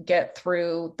just get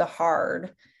through the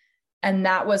hard. And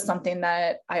that was something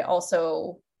that I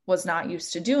also was not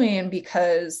used to doing,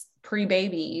 because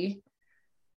pre-baby,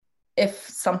 if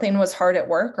something was hard at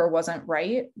work or wasn't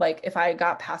right, like if I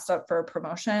got passed up for a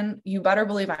promotion, you better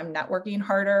believe I'm networking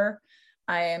harder.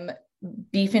 I'm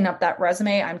beefing up that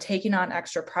resume. I'm taking on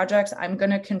extra projects. I'm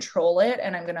going to control it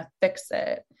and I'm going to fix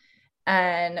it.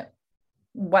 And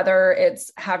whether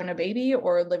it's having a baby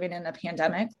or living in a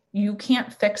pandemic, you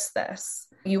can't fix this.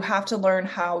 You have to learn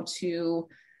how to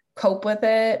cope with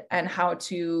it and how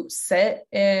to sit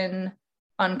in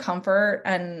uncomfort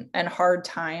and hard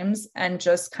times and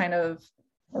just kind of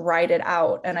ride it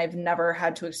out. And I've never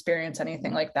had to experience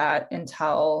anything like that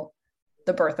until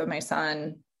the birth of my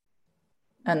son.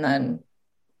 And then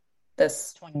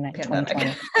this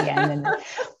pandemic. Yeah,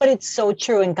 but it's so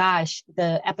true. And gosh,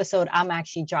 the episode I'm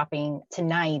actually dropping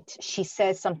tonight, she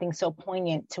says something so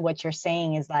poignant to what you're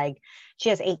saying is like, she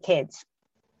has 8 kids.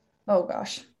 Oh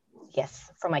gosh.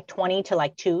 Yes. From like 20 to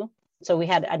like 2. So we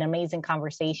had an amazing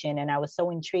conversation and I was so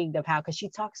intrigued of how, cause she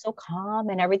talks so calm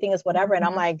and everything is whatever. And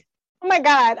I'm like, oh my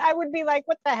God, I would be like,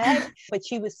 what the heck? But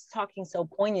she was talking so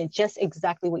poignant, just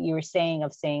exactly what you were saying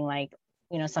of saying like,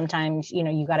 you know, sometimes, you know,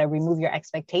 you got to remove your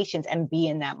expectations and be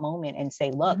in that moment and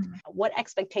say, look, what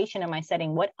expectation am I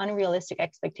setting? What unrealistic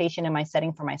expectation am I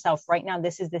setting for myself right now?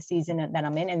 This is the season that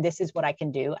I'm in, and this is what I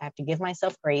can do. I have to give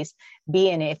myself grace, be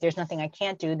in it. If there's nothing I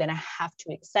can't do, then I have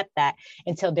to accept that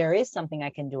until there is something I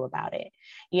can do about it,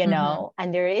 you know,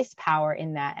 and there is power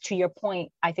in that. To your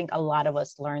point, I think a lot of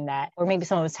us learn that, or maybe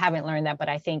some of us haven't learned that, but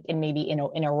I think in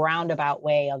a roundabout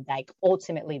way of like,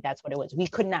 ultimately, that's what it was. We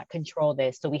could not control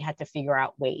this. So we had to figure out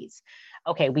ways.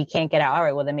 Okay, we can't get out. All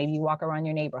right, well then maybe you walk around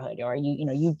your neighborhood, or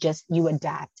you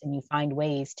adapt and you find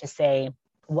ways to say,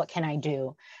 what can I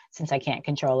do since I can't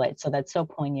control it? So that's so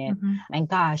poignant. And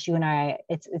gosh, you and I,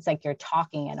 it's like you're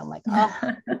talking and I'm like,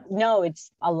 oh no,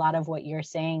 it's a lot of what you're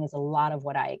saying is a lot of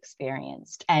what I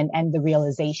experienced and the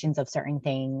realizations of certain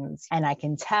things. And I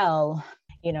can tell,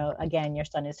 you know, again, your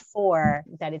son is 4,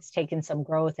 that it's taken some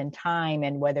growth and time,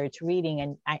 and whether it's reading.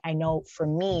 And I know for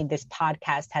me, this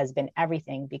podcast has been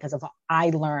everything because of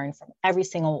I learn from every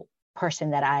single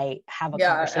person that I have a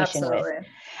conversation with.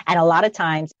 And a lot of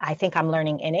times I think I'm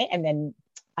learning in it. And then,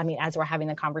 I mean, as we're having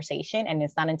the conversation, and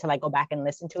it's not until I go back and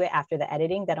listen to it after the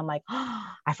editing that I'm like, oh,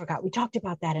 I forgot we talked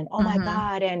about that. And oh my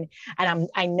God. And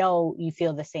I know you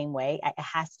feel the same way. It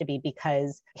has to be,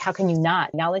 because how can you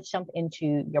not? Now let's jump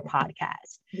into your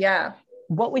podcast. Yeah.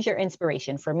 What was your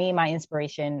inspiration? For me, my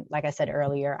inspiration, like I said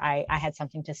earlier, I had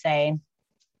something to say,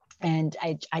 and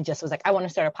I just was like, I want to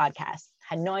start a podcast.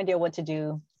 Had no idea what to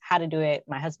do, how to do it.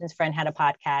 My husband's friend had a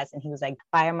podcast and he was like,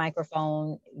 buy a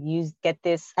microphone, get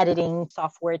this editing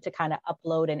software to kind of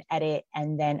upload and edit,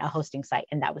 and then a hosting site.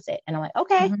 And that was it. And I'm like,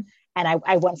 okay. And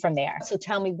I went from there. So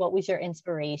tell me, what was your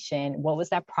inspiration? What was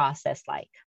that process like?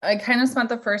 I kind of spent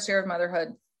the first year of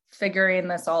motherhood figuring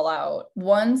this all out.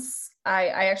 Once I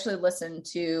actually listened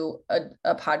to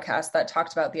a podcast that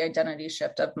talked about the identity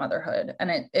shift of motherhood.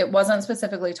 And it wasn't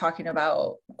specifically talking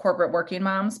about corporate working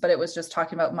moms, but it was just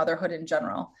talking about motherhood in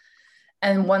general.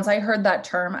 And once I heard that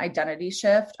term identity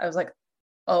shift, I was like,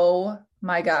 oh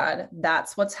my God,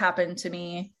 that's what's happened to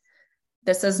me.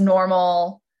 This is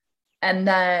normal. And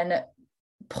then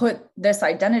put this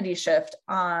identity shift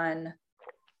on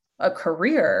a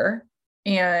career.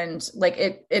 And like,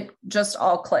 it just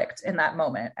all clicked in that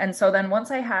moment. And so then once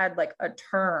I had like a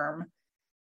term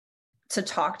to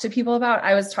talk to people about,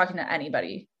 I was talking to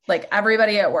anybody, like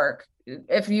everybody at work.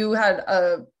 If you had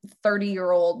a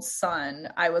 30-year-old son,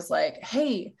 I was like,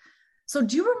 hey, so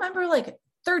do you remember like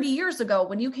 30 years ago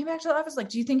when you came back to the office, like,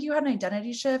 do you think you had an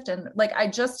identity shift? And like, I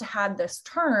just had this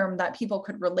term that people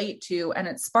could relate to, and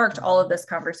it sparked all of this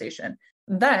conversation.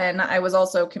 Then I was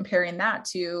also comparing that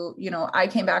to, you know, I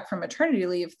came back from maternity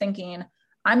leave thinking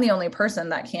I'm the only person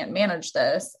that can't manage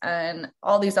this. And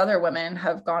all these other women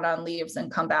have gone on leaves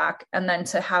and come back. And then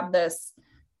to have this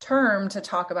term to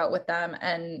talk about with them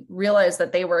and realize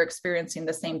that they were experiencing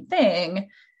the same thing,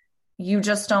 you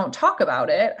just don't talk about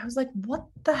it. I was like, what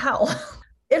the hell?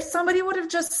 If somebody would have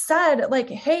just said like,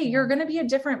 hey, you're going to be a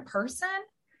different person.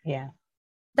 Yeah.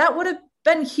 That would have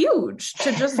been huge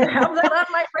to just have that on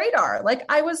my radar. Like,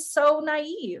 I was so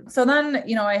naive. So then,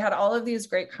 you know, I had all of these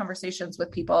great conversations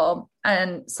with people,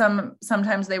 and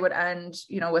sometimes they would end,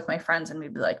 you know, with my friends, and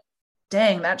we'd be like,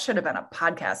 dang, that should have been a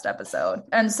podcast episode.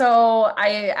 And so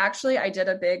I did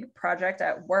a big project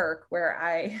at work where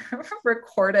I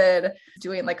recorded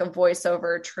doing like a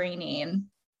voiceover training.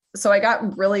 So I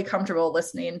got really comfortable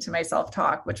listening to myself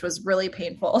talk, which was really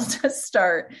painful to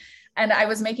start. And I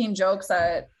was making jokes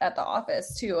at the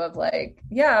office too, of like,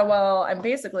 yeah, well, I'm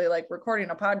basically like recording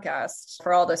a podcast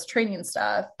for all this training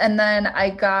stuff. And then I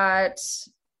got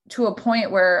to a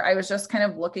point where I was just kind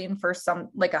of looking for some,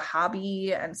 like a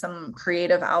hobby and some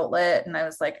creative outlet. And I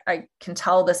was like, I can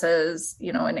tell this is,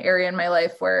 you know, an area in my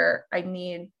life where I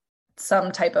need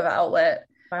some type of outlet.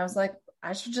 I was like,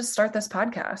 I should just start this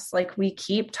podcast. Like, we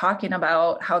keep talking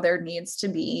about how there needs to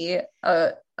be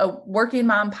a working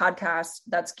mom podcast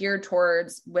that's geared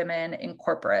towards women in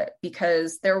corporate,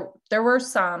 because there are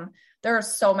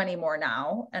so many more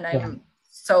now. And I'm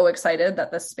so excited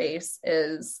that the space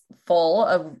is full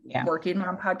of working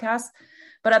mom podcasts.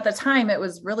 But at the time, it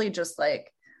was really just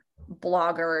like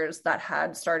bloggers that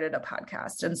had started a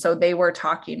podcast. And so they were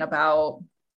talking about,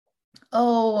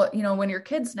 oh, you know, when your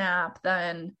kids nap,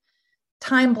 then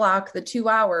time block the 2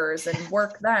 hours and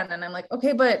work then. And I'm like,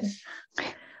 okay, but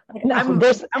I'm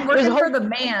working for the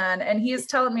man, and he's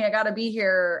telling me I got to be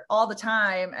here all the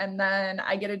time. And then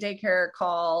I get a daycare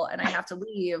call and I have to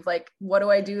leave. Like, what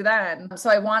do I do then? So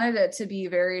I wanted it to be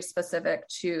very specific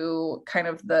to kind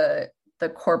of the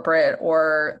corporate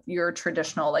or your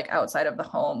traditional, like outside of the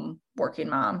home working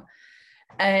mom.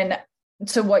 And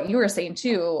to what you were saying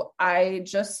too, I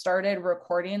just started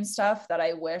recording stuff that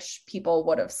I wish people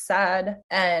would have said.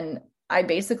 And I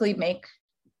basically make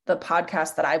the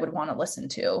podcast that I would want to listen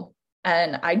to.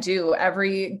 And I do.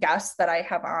 Every guest that I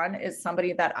have on is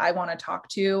somebody that I want to talk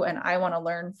to and I want to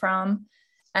learn from.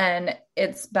 And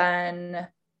it's been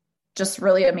just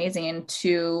really amazing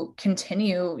to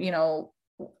continue, you know,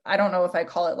 I don't know if I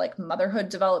call it like motherhood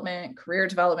development, career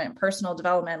development, personal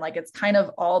development. Like, it's kind of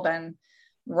all been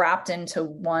wrapped into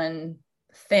one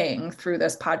thing through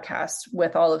this podcast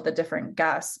with all of the different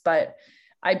guests. But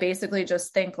I basically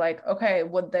just think like, okay,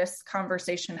 would this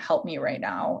conversation help me right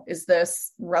now? Is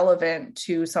this relevant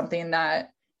to something that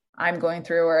I'm going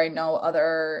through, or I know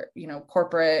other, you know,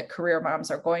 corporate career moms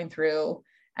are going through?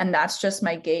 And that's just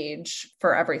my gauge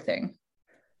for everything.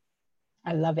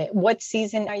 I love it. What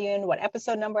season are you in? What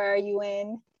episode number are you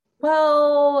in?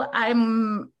 Well,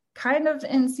 I'm kind of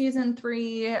in season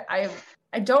 3.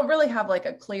 I don't really have like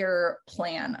a clear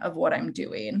plan of what I'm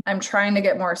doing. I'm trying to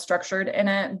get more structured in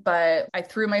it, but I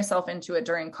threw myself into it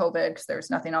during COVID because there's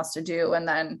nothing else to do. And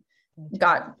then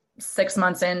got 6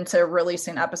 months into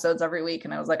releasing episodes every week.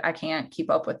 And I was like, I can't keep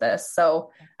up with this.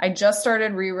 So I just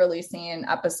started re-releasing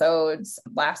episodes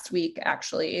last week,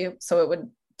 actually. So it would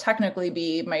technically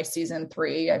be my season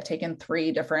 3. I've taken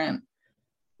 3 different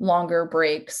longer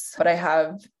breaks, but I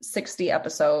have 60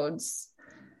 episodes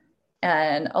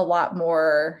and a lot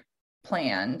more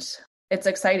planned. It's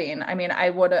exciting. I mean, I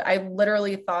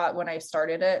literally thought when I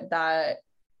started it that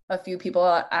a few people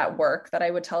at work that I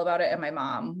would tell about it and my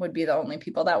mom would be the only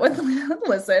people that would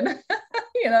listen,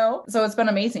 you know? So it's been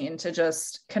amazing to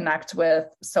just connect with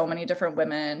so many different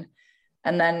women,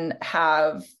 and then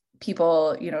have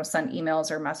people, you know, send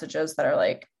emails or messages that are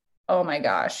like, oh my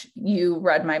gosh, you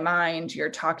read my mind. You're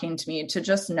talking to me, to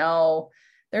just know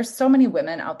there's so many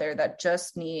women out there that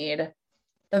just need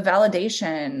the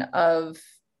validation of,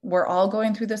 we're all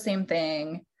going through the same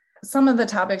thing. Some of the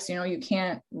topics, you know, you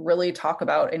can't really talk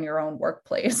about in your own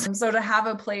workplace. So to have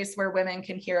a place where women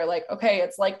can hear like, okay,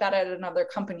 it's like that at another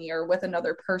company or with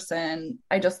another person,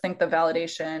 I just think the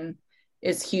validation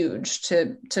is huge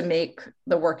to make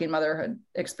the working motherhood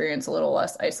experience a little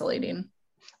less isolating.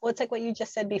 Well, it's like what you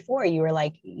just said before. You were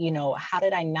like, you know, how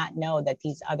did I not know that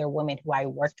these other women who I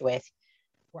worked with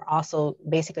were also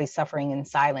basically suffering in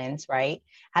silence, right?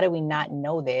 How did we not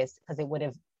know this? Because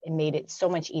it made it so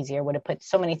much easier, would have put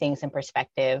so many things in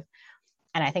perspective.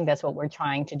 And I think that's what we're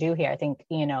trying to do here. I think,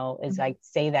 you know, is like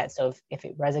say that. So if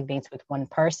it resonates with one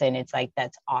person, it's like,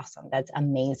 that's awesome. That's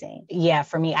amazing. Yeah.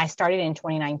 For me, I started in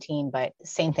 2019, but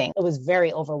same thing. It was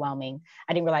very overwhelming.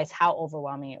 I didn't realize how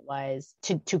overwhelming it was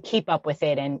to keep up with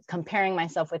it, and comparing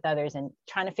myself with others and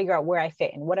trying to figure out where I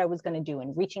fit and what I was going to do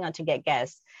and reaching out to get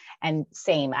guests. And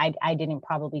same, I didn't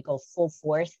probably go full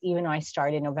force, even though I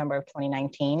started November of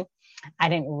 2019. I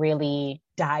didn't really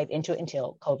dive into it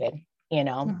until COVID. You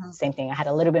know, Same thing. I had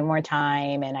a little bit more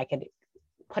time and I could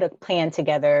put a plan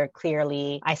together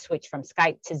clearly. I switched from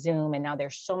Skype to Zoom, and now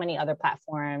there's so many other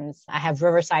platforms. I have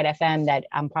Riverside FM that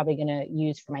I'm probably going to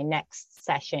use for my next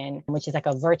session, which is like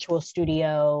a virtual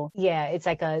studio. Yeah, it's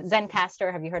like a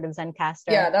Zencastr. Have you heard of Zencastr?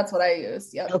 Yeah, that's what I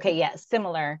use. Yep. Okay, yeah,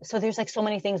 similar. So there's like so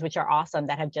many things which are awesome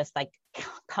that have just like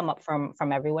come up from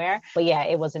everywhere. But yeah,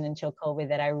 it wasn't until COVID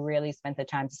that I really spent the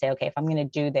time to say, okay, if I'm going to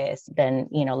do this, then,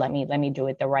 you know, let me do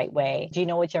it the right way. Do you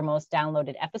know what your most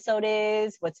downloaded episode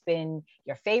is? What's been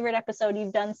your favorite episode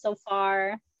you've done so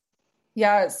far?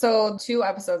 Yeah. So 2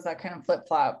 episodes that kind of flip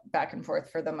flop back and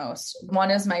forth for the most. One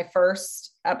is my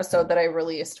first episode that I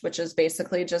released, which is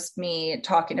basically just me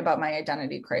talking about my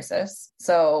identity crisis.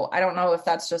 So I don't know if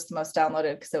that's just the most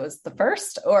downloaded because it was the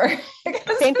first, or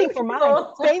same thing for mine.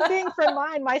 Same thing for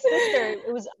mine.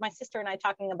 It was my sister and I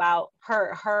talking about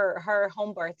her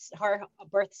home births, her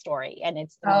birth story. And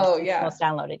it's the most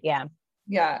downloaded. Yeah.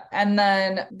 Yeah. And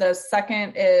then the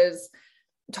second is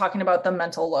talking about the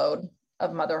mental load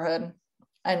of motherhood.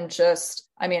 And just,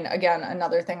 I mean, again,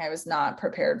 another thing I was not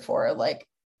prepared for, like,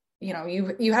 you know,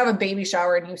 you have a baby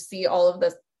shower and you see all of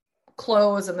the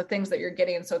clothes and the things that you're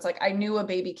getting. So it's like, I knew a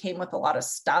baby came with a lot of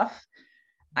stuff.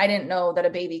 I didn't know that a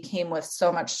baby came with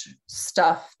so much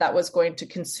stuff that was going to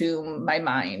consume my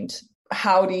mind.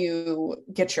 How do you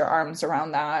get your arms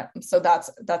around that? So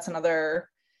that's another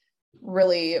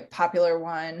really popular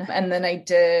one. And then I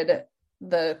did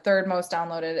the third most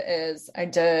downloaded is I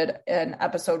did an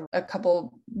episode a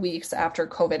couple weeks after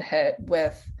COVID hit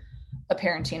with a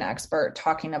parenting expert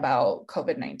talking about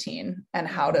COVID-19 and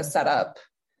how to set up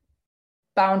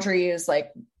boundaries,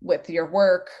 like with your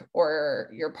work or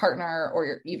your partner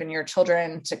or even your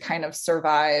children, to kind of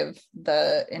survive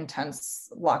the intense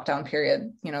lockdown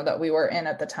period, you know, that we were in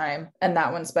at the time. And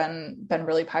that one's been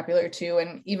really popular too.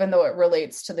 And even though it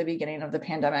relates to the beginning of the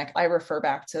pandemic, I refer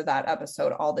back to that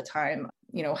episode all the time.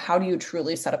 You know, how do you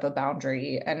truly set up a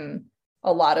boundary? And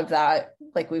a lot of that,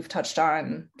 like we've touched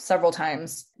on several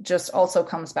times, just also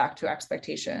comes back to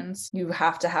expectations. You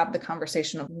have to have the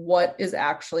conversation of what is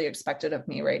actually expected of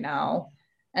me right now,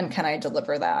 and can I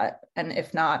deliver that? And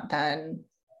if not, then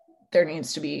there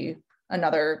needs to be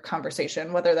another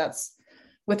conversation, whether that's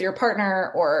with your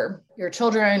partner or your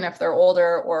children, if they're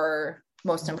older, or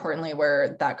most importantly,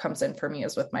 where that comes in for me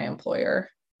is with my employer.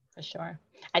 For sure.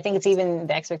 I think it's even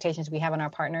the expectations we have on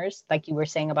our partners. Like you were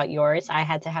saying about yours, I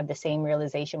had to have the same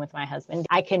realization with my husband.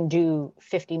 I can do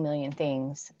 50 million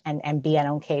things and be at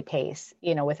an okay pace,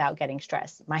 you know, without getting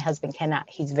stressed. My husband cannot.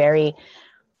 He's very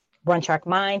one track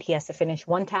mind. He has to finish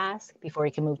one task before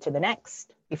he can move to the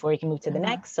next, the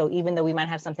next. So even though we might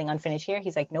have something unfinished here,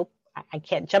 he's like, nope, I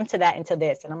can't jump to that until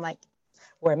this. And I'm like,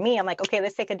 where me, I'm like, okay,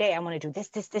 let's take a day. I want to do this.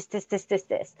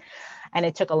 And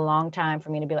it took a long time for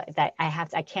me to be like that.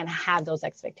 I can't have those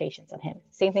expectations on him.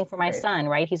 Same thing for my son,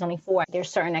 right? He's only 4.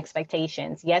 There's certain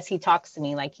expectations. Yes, he talks to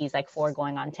me like he's like 4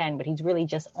 going on 10, but he's really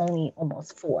just only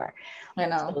almost 4. I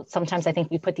know. So sometimes I think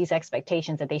we put these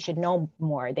expectations that they should know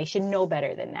more. They should know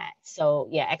better than that. So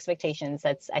yeah, expectations,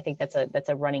 I think that's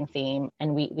a running theme.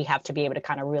 And we have to be able to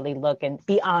kind of really look and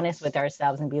be honest with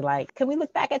ourselves and be like, can we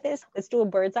look back at this? Let's do a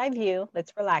bird's eye view.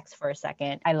 Let's relax for a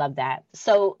second. I love that.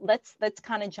 So let's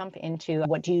kind of jump into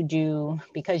what do you do,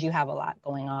 because you have a lot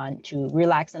going on, to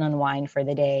relax and unwind for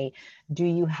the day. Do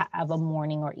you have a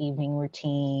morning or evening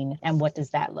routine? And what does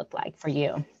that look like for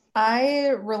you? I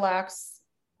relax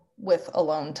with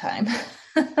alone time.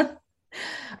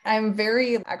 I'm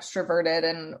very extroverted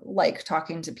and like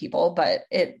talking to people, but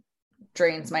it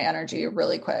drains my energy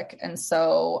really quick. And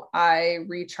so I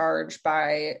recharge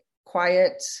by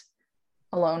quiet,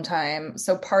 alone time.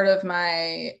 So part of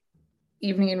my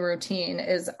evening routine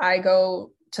is I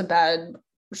go to bed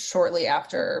shortly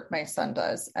after my son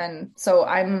does. And so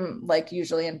I'm like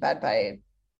usually in bed by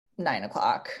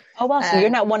 9:00. Oh, wow. So you're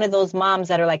not one of those moms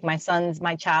that are like, my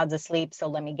child's asleep, so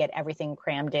let me get everything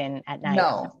crammed in at night.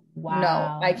 No, wow.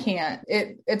 No, I can't.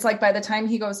 It's like by the time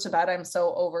he goes to bed, I'm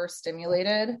so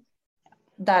overstimulated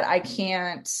that I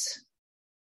can't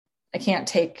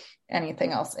take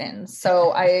anything else in.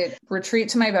 So I retreat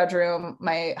to my bedroom.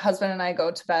 My husband and I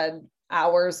go to bed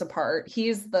hours apart.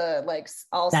 He's the like,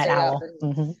 I'll stay up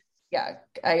and yeah,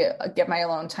 I get my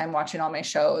alone time watching all my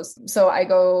shows. So I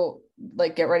go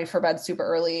like get ready for bed super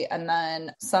early. And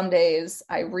then some days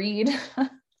I read,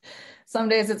 some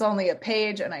days it's only a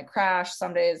page and I crash.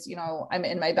 Some days, you know, I'm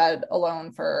in my bed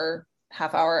alone for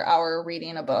half hour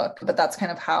reading a book, but that's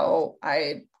kind of how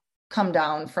I come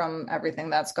down from everything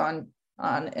that's gone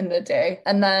on in the day.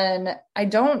 And then I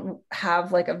don't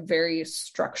have like a very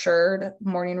structured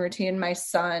morning routine. My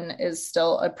son is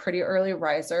still a pretty early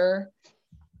riser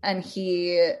and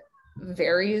he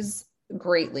varies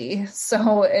greatly.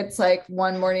 So it's like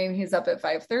one morning he's up at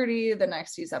 5:30, the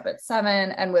next he's up at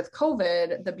 7. And with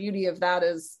COVID, the beauty of that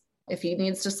is if he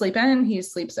needs to sleep in, he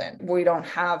sleeps in. We don't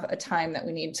have a time that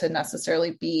we need to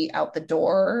necessarily be out the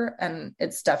door. And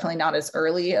it's definitely not as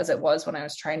early as it was when I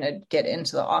was trying to get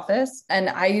into the office. And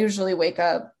I usually wake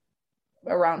up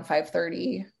around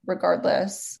 5:30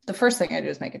 regardless. The first thing I do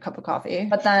is make a cup of coffee.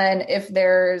 But then if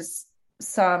there's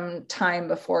some time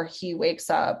before he wakes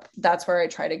up, that's where I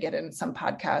try to get in some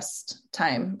podcast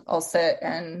time. I'll sit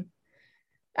and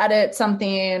edit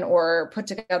something or put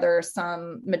together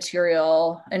some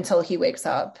material until he wakes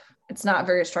up. It's not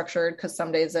very structured because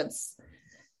some days it's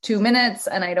 2 minutes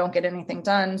and I don't get anything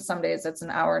done. Some days it's an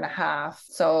hour and a half.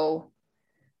 So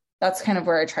that's kind of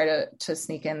where I try to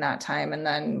sneak in that time. And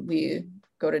then we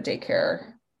go to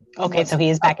daycare. Okay. So he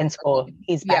is back in school.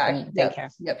 He's back in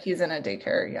daycare. Yep. He's in a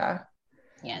daycare. Yeah.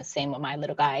 Yeah, same with my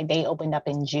little guy. They opened up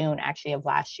in June actually of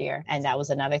last year. And that was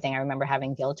another thing. I remember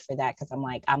having guilt for that because I'm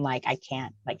like, I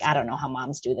can't, like, I don't know how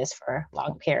moms do this for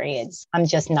long periods. I'm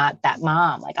just not that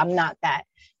mom. Like, I'm not that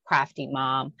crafty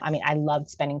mom. I mean, I loved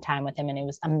spending time with him and it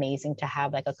was amazing to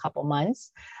have like a couple months,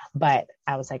 but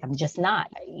I was like, I'm just not,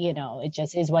 it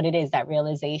just is what it is, that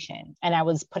realization. And I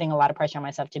was putting a lot of pressure on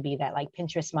myself to be that like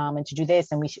Pinterest mom and to do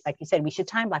this. And we should, like you said, we should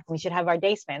time block and we should have our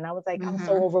day spent. And I was like, I'm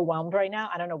so overwhelmed right now.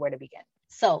 I don't know where to begin.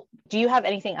 So do you have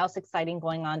anything else exciting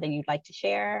going on that you'd like to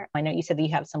share? I know you said that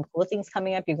you have some cool things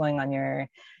coming up.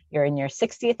 You're in your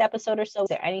 60th episode or so. Is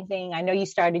there anything? I know you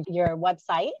started your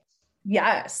website.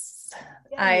 Yes.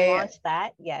 Yeah, I launched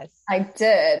that. Yes. I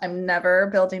did. I'm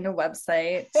never building a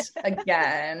website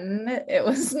again. It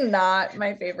was not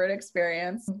my favorite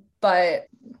experience, but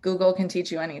Google can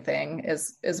teach you anything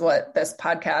is what this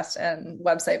podcast and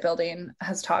website building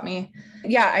has taught me.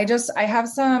 Yeah, I have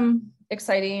some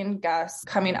exciting guests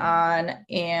coming on,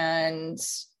 and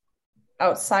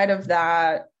outside of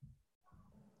that,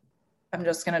 I'm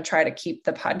just going to try to keep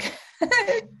the podcast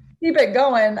keep it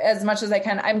going as much as I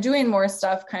can. I'm doing more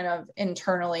stuff kind of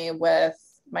internally with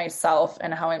myself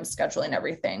and how I'm scheduling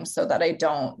everything so that I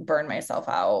don't burn myself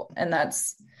out. And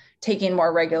that's taking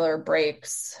more regular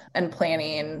breaks and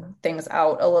planning things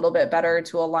out a little bit better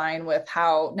to align with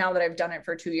how, now that I've done it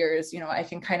for 2 years, I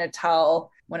can kind of tell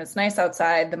when it's nice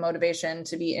outside, the motivation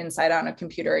to be inside on a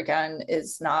computer again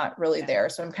is not really there.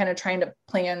 So I'm kind of trying to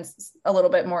plan a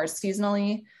little bit more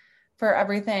seasonally for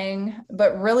everything.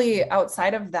 But really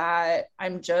outside of that,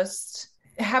 I'm just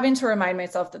having to remind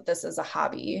myself that this is a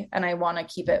hobby and I want to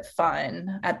keep it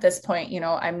fun. At this point,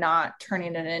 I'm not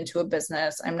turning it into a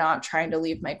business. I'm not trying to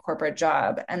leave my corporate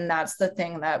job. And that's the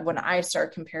thing that when I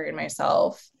start comparing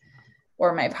myself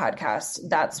or my podcast,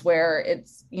 that's where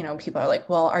it's, people are like,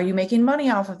 well, are you making money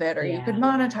off of it? Or you could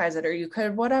monetize it, or you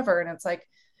could whatever. And it's like,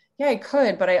 yeah, I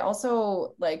could, but I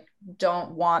also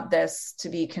don't want this to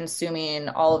be consuming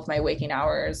all of my waking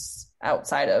hours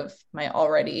outside of my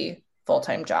already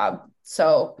full-time job.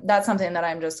 So that's something that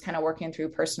I'm just kind of working through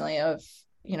personally of,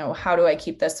 how do I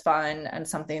keep this fun and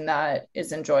something that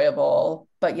is enjoyable,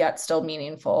 but yet still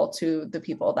meaningful to the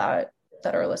people that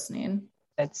are listening.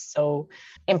 That's so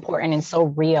important and so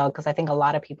real, because I think a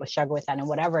lot of people struggle with that. And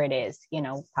whatever it is,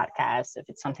 podcasts, if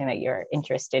it's something that you're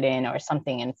interested in or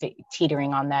something and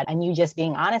teetering on that, and you just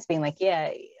being honest, being like,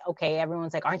 yeah, okay,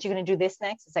 everyone's like, aren't you going to do this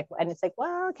next? It's like,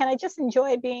 well, can I just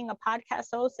enjoy being a podcast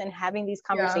host and having these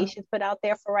conversations put out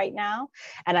there for right now?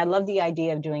 And I love the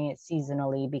idea of doing it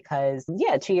seasonally because,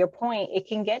 to your point, it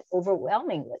can get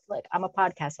overwhelming. Like I'm a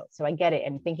podcast host, so I get it.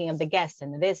 And thinking of the guests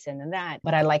and this and that.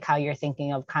 But I like how you're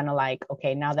thinking of kind of like,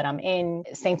 okay, now that I'm in,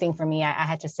 same thing for me. I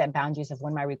had to set boundaries of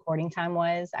when my recording time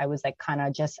was. I was like, kind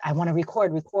of just, I want to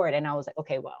record. And I was like,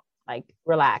 okay, well, like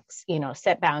relax,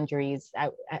 set boundaries. I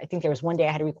think there was one day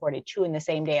I had to record 2 in the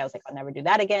same day. I was like, I'll never do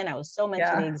that again. I was so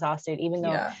mentally exhausted, even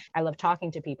though I love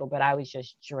talking to people, but I was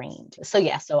just drained.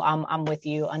 So I'm with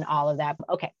you on all of that.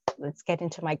 Okay, let's get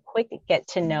into my quick get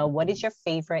to know. What is your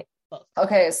favorite book?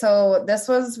 Okay, so this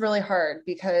was really hard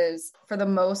because for the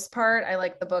most part, I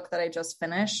like the book that I just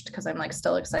finished because I'm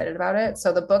still excited about it.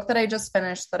 So the book that I just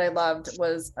finished that I loved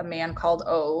was A Man Called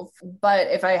Ove. But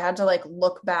if I had to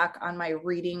look back on my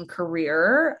reading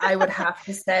career, I would have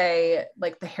to say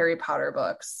the Harry Potter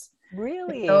books.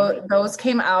 Really? So those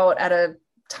came out at a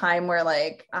time where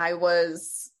I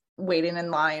was waiting in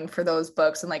line for those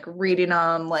books and reading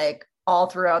them all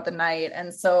throughout the night.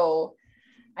 And so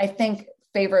I think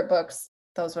favorite books,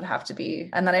 those would have to be.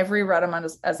 And then I've reread them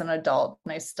as an adult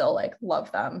and I still love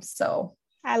them. So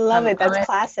I love it. That's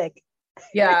classic.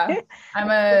 Yeah.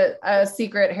 I'm a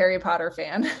secret Harry Potter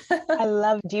fan.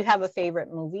 Do you have a favorite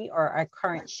movie or a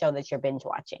current show that you're binge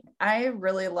watching? I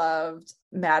really loved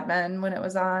Mad Men when it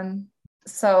was on.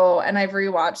 So, and I've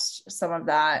rewatched some of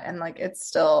that and it's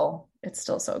still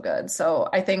so good. So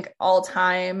I think all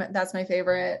time, that's my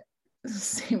favorite.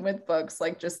 Same with books,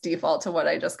 just default to what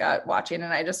I just got watching.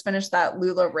 And I just finished that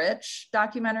LuLaRich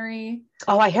documentary.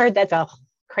 Oh, I heard that's a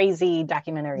crazy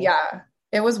documentary. Yeah,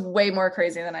 it was way more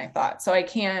crazy than I thought. So I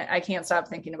can't stop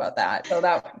thinking about that. So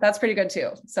that's pretty good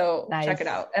too. So nice. Check it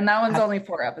out. And that one's only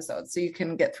 4 episodes, so you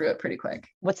can get through it pretty quick.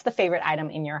 What's the favorite item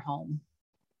in your home?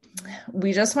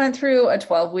 We just went through a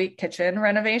 12-week kitchen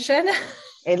renovation.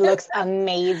 It looks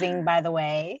amazing, by the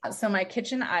way. So my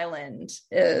kitchen island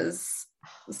is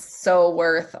so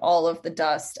worth all of the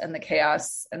dust and the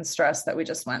chaos and stress that we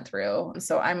just went through.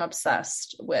 So I'm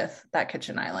obsessed with that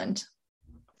kitchen island.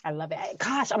 I love it.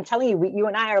 Gosh, I'm telling you, you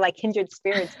and I are like kindred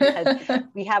spirits because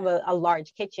we have a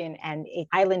large kitchen and an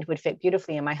island would fit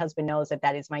beautifully. And my husband knows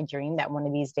that is my dream, that one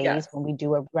of these days when we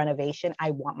do a renovation,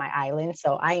 I want my island.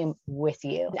 So I am with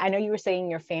you. I know you were saying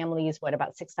your family is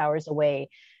about 6 hours away.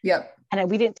 Yep. And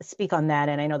we didn't speak on that.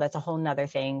 And I know that's a whole nother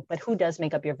thing, but who does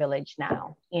make up your village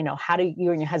now? How do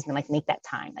you and your husband like make that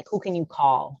time? Like who can you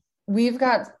call? We've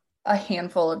got a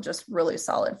handful of just really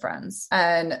solid friends.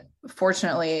 And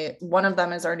fortunately, one of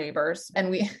them is our neighbors.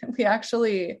 And we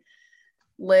actually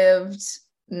lived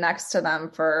next to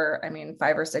them for,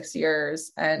 5 or 6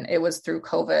 years. And it was through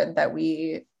COVID that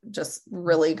we just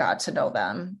really got to know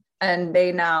them. And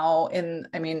they now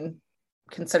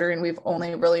considering we've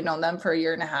only really known them for a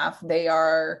year and a half, they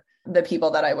are the people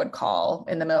that I would call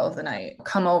in the middle of the night,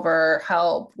 come over,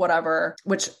 help, whatever,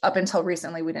 which up until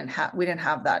recently, we didn't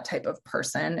have that type of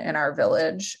person in our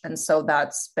village. And so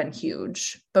that's been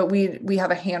huge, but we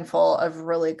have a handful of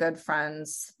really good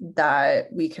friends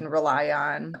that we can rely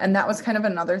on. And that was kind of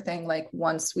another thing, like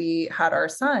once we had our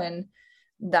son,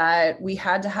 that we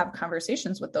had to have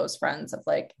conversations with those friends of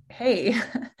like, hey,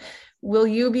 will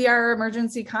you be our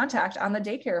emergency contact on the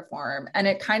daycare form? And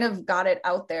it kind of got it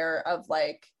out there of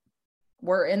like,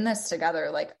 we're in this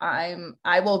together. Like I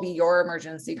will be your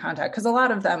emergency contact. Cause a lot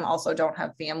of them also don't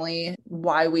have family.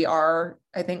 Why we are,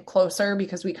 I think, closer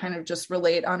because we kind of just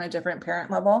relate on a different parent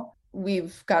level.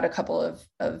 We've got a couple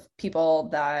of people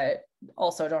that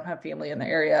also don't have family in the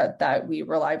area that we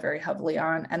rely very heavily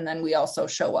on. And then we also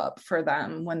show up for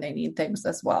them when they need things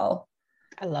as well.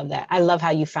 I love that. I love how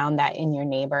you found that in your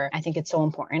neighbor. I think it's so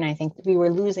important. I think we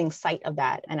were losing sight of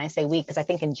that. And I say we, because I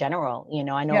think in general,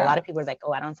 I know a lot of people are like,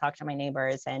 oh, I don't talk to my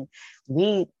neighbors. And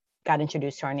we got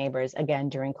introduced to our neighbors again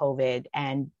during COVID.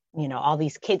 And, all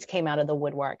these kids came out of the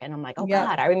woodwork and I'm like, oh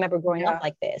God, I remember growing up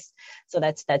like this. So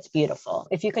that's beautiful.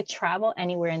 If you could travel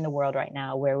anywhere in the world right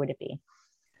now, where would it be?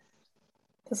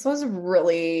 This was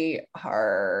really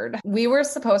hard. We were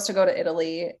supposed to go to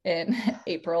Italy in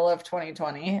April of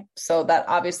 2020. So that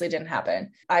obviously didn't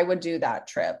happen. I would do that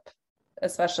trip,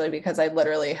 especially because I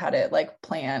literally had it like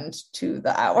planned to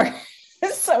the hour.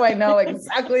 So I know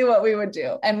exactly what we would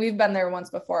do. And we've been there once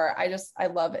before. I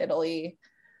love Italy.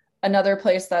 Another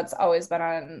place that's always been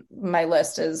on my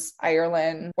list is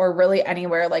Ireland, or really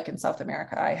anywhere like in South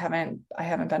America. I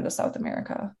haven't been to South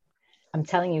America. I'm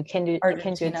telling you, kindred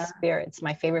spirits.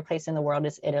 My favorite place in the world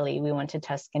is Italy. We went to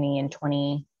Tuscany in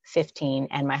 2015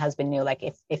 and my husband knew like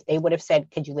if they would have said,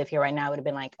 could you live here right now? It would have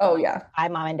been like, oh yeah, hi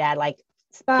mom and dad, like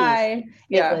bye.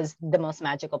 Yeah. It was the most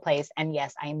magical place. And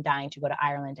yes, I am dying to go to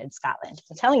Ireland and Scotland.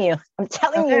 I'm telling you,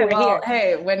 we're here.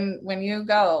 Hey, when you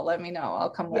go, let me know. I'll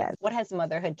come with. Yeah. What has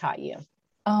motherhood taught you?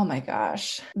 Oh my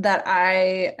gosh, that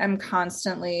I am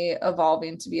constantly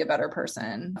evolving to be a better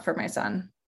person for my son.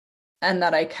 And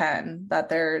that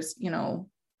there's,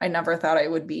 I never thought I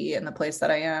would be in the place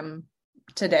that I am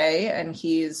today. And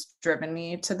he's driven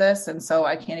me to this. And so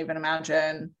I can't even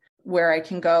imagine where I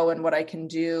can go and what I can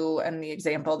do and the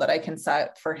example that I can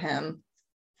set for him.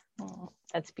 Oh,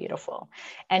 that's beautiful.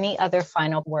 Any other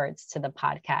final words to the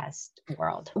podcast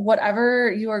world?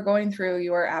 Whatever you are going through,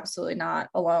 you are absolutely not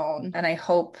alone. And I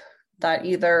hope that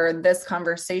either this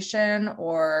conversation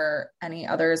or any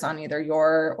others on either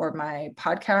your or my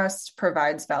podcast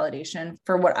provides validation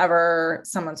for whatever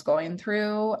someone's going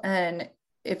through. And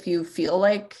if you feel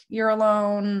like you're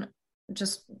alone,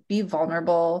 just be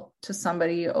vulnerable to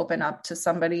somebody, open up to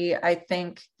somebody. I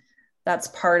think that's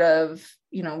part of,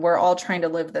 we're all trying to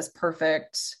live this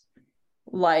perfect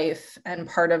life. And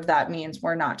part of that means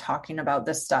we're not talking about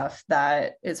this stuff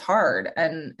that is hard.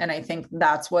 And I think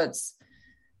that's what's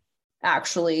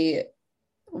actually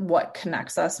what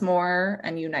connects us more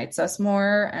and unites us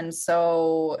more. And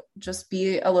so just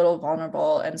be a little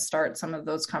vulnerable and start some of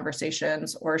those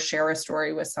conversations or share a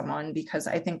story with someone, because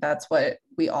I think that's what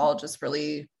we all just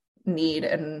really need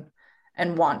and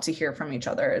want to hear from each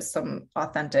other, is some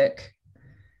authentic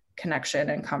connection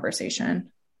and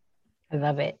conversation. I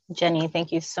love it. Jenny,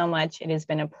 thank you so much. It has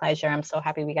been a pleasure. I'm so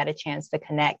happy we got a chance to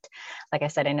connect. Like I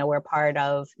said, I know we're part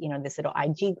of, this little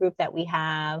IG group that we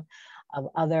have of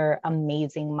other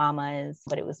amazing mamas,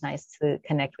 but it was nice to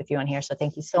connect with you on here. So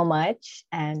thank you so much.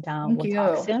 And we'll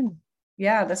talk soon.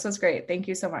 Yeah, this was great. Thank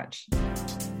you so much.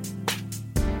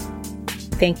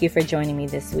 Thank you for joining me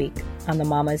this week on the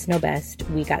Mamas Know Best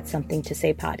We Got Something to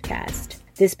Say podcast.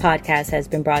 This podcast has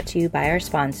been brought to you by our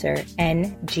sponsor,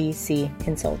 NGC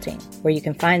Consulting, where you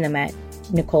can find them at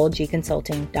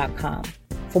NicoleGConsulting.com.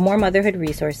 For more motherhood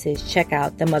resources, check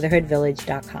out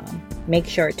themotherhoodvillage.com. Make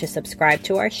sure to subscribe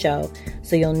to our show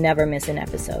so you'll never miss an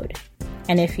episode.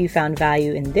 And if you found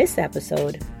value in this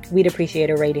episode, We'd appreciate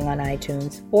a rating on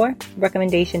iTunes, or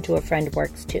recommendation to a friend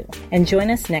works too. And join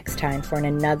us next time for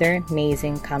another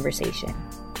amazing conversation.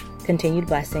 Continued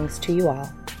blessings to you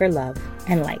all for love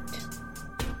and light.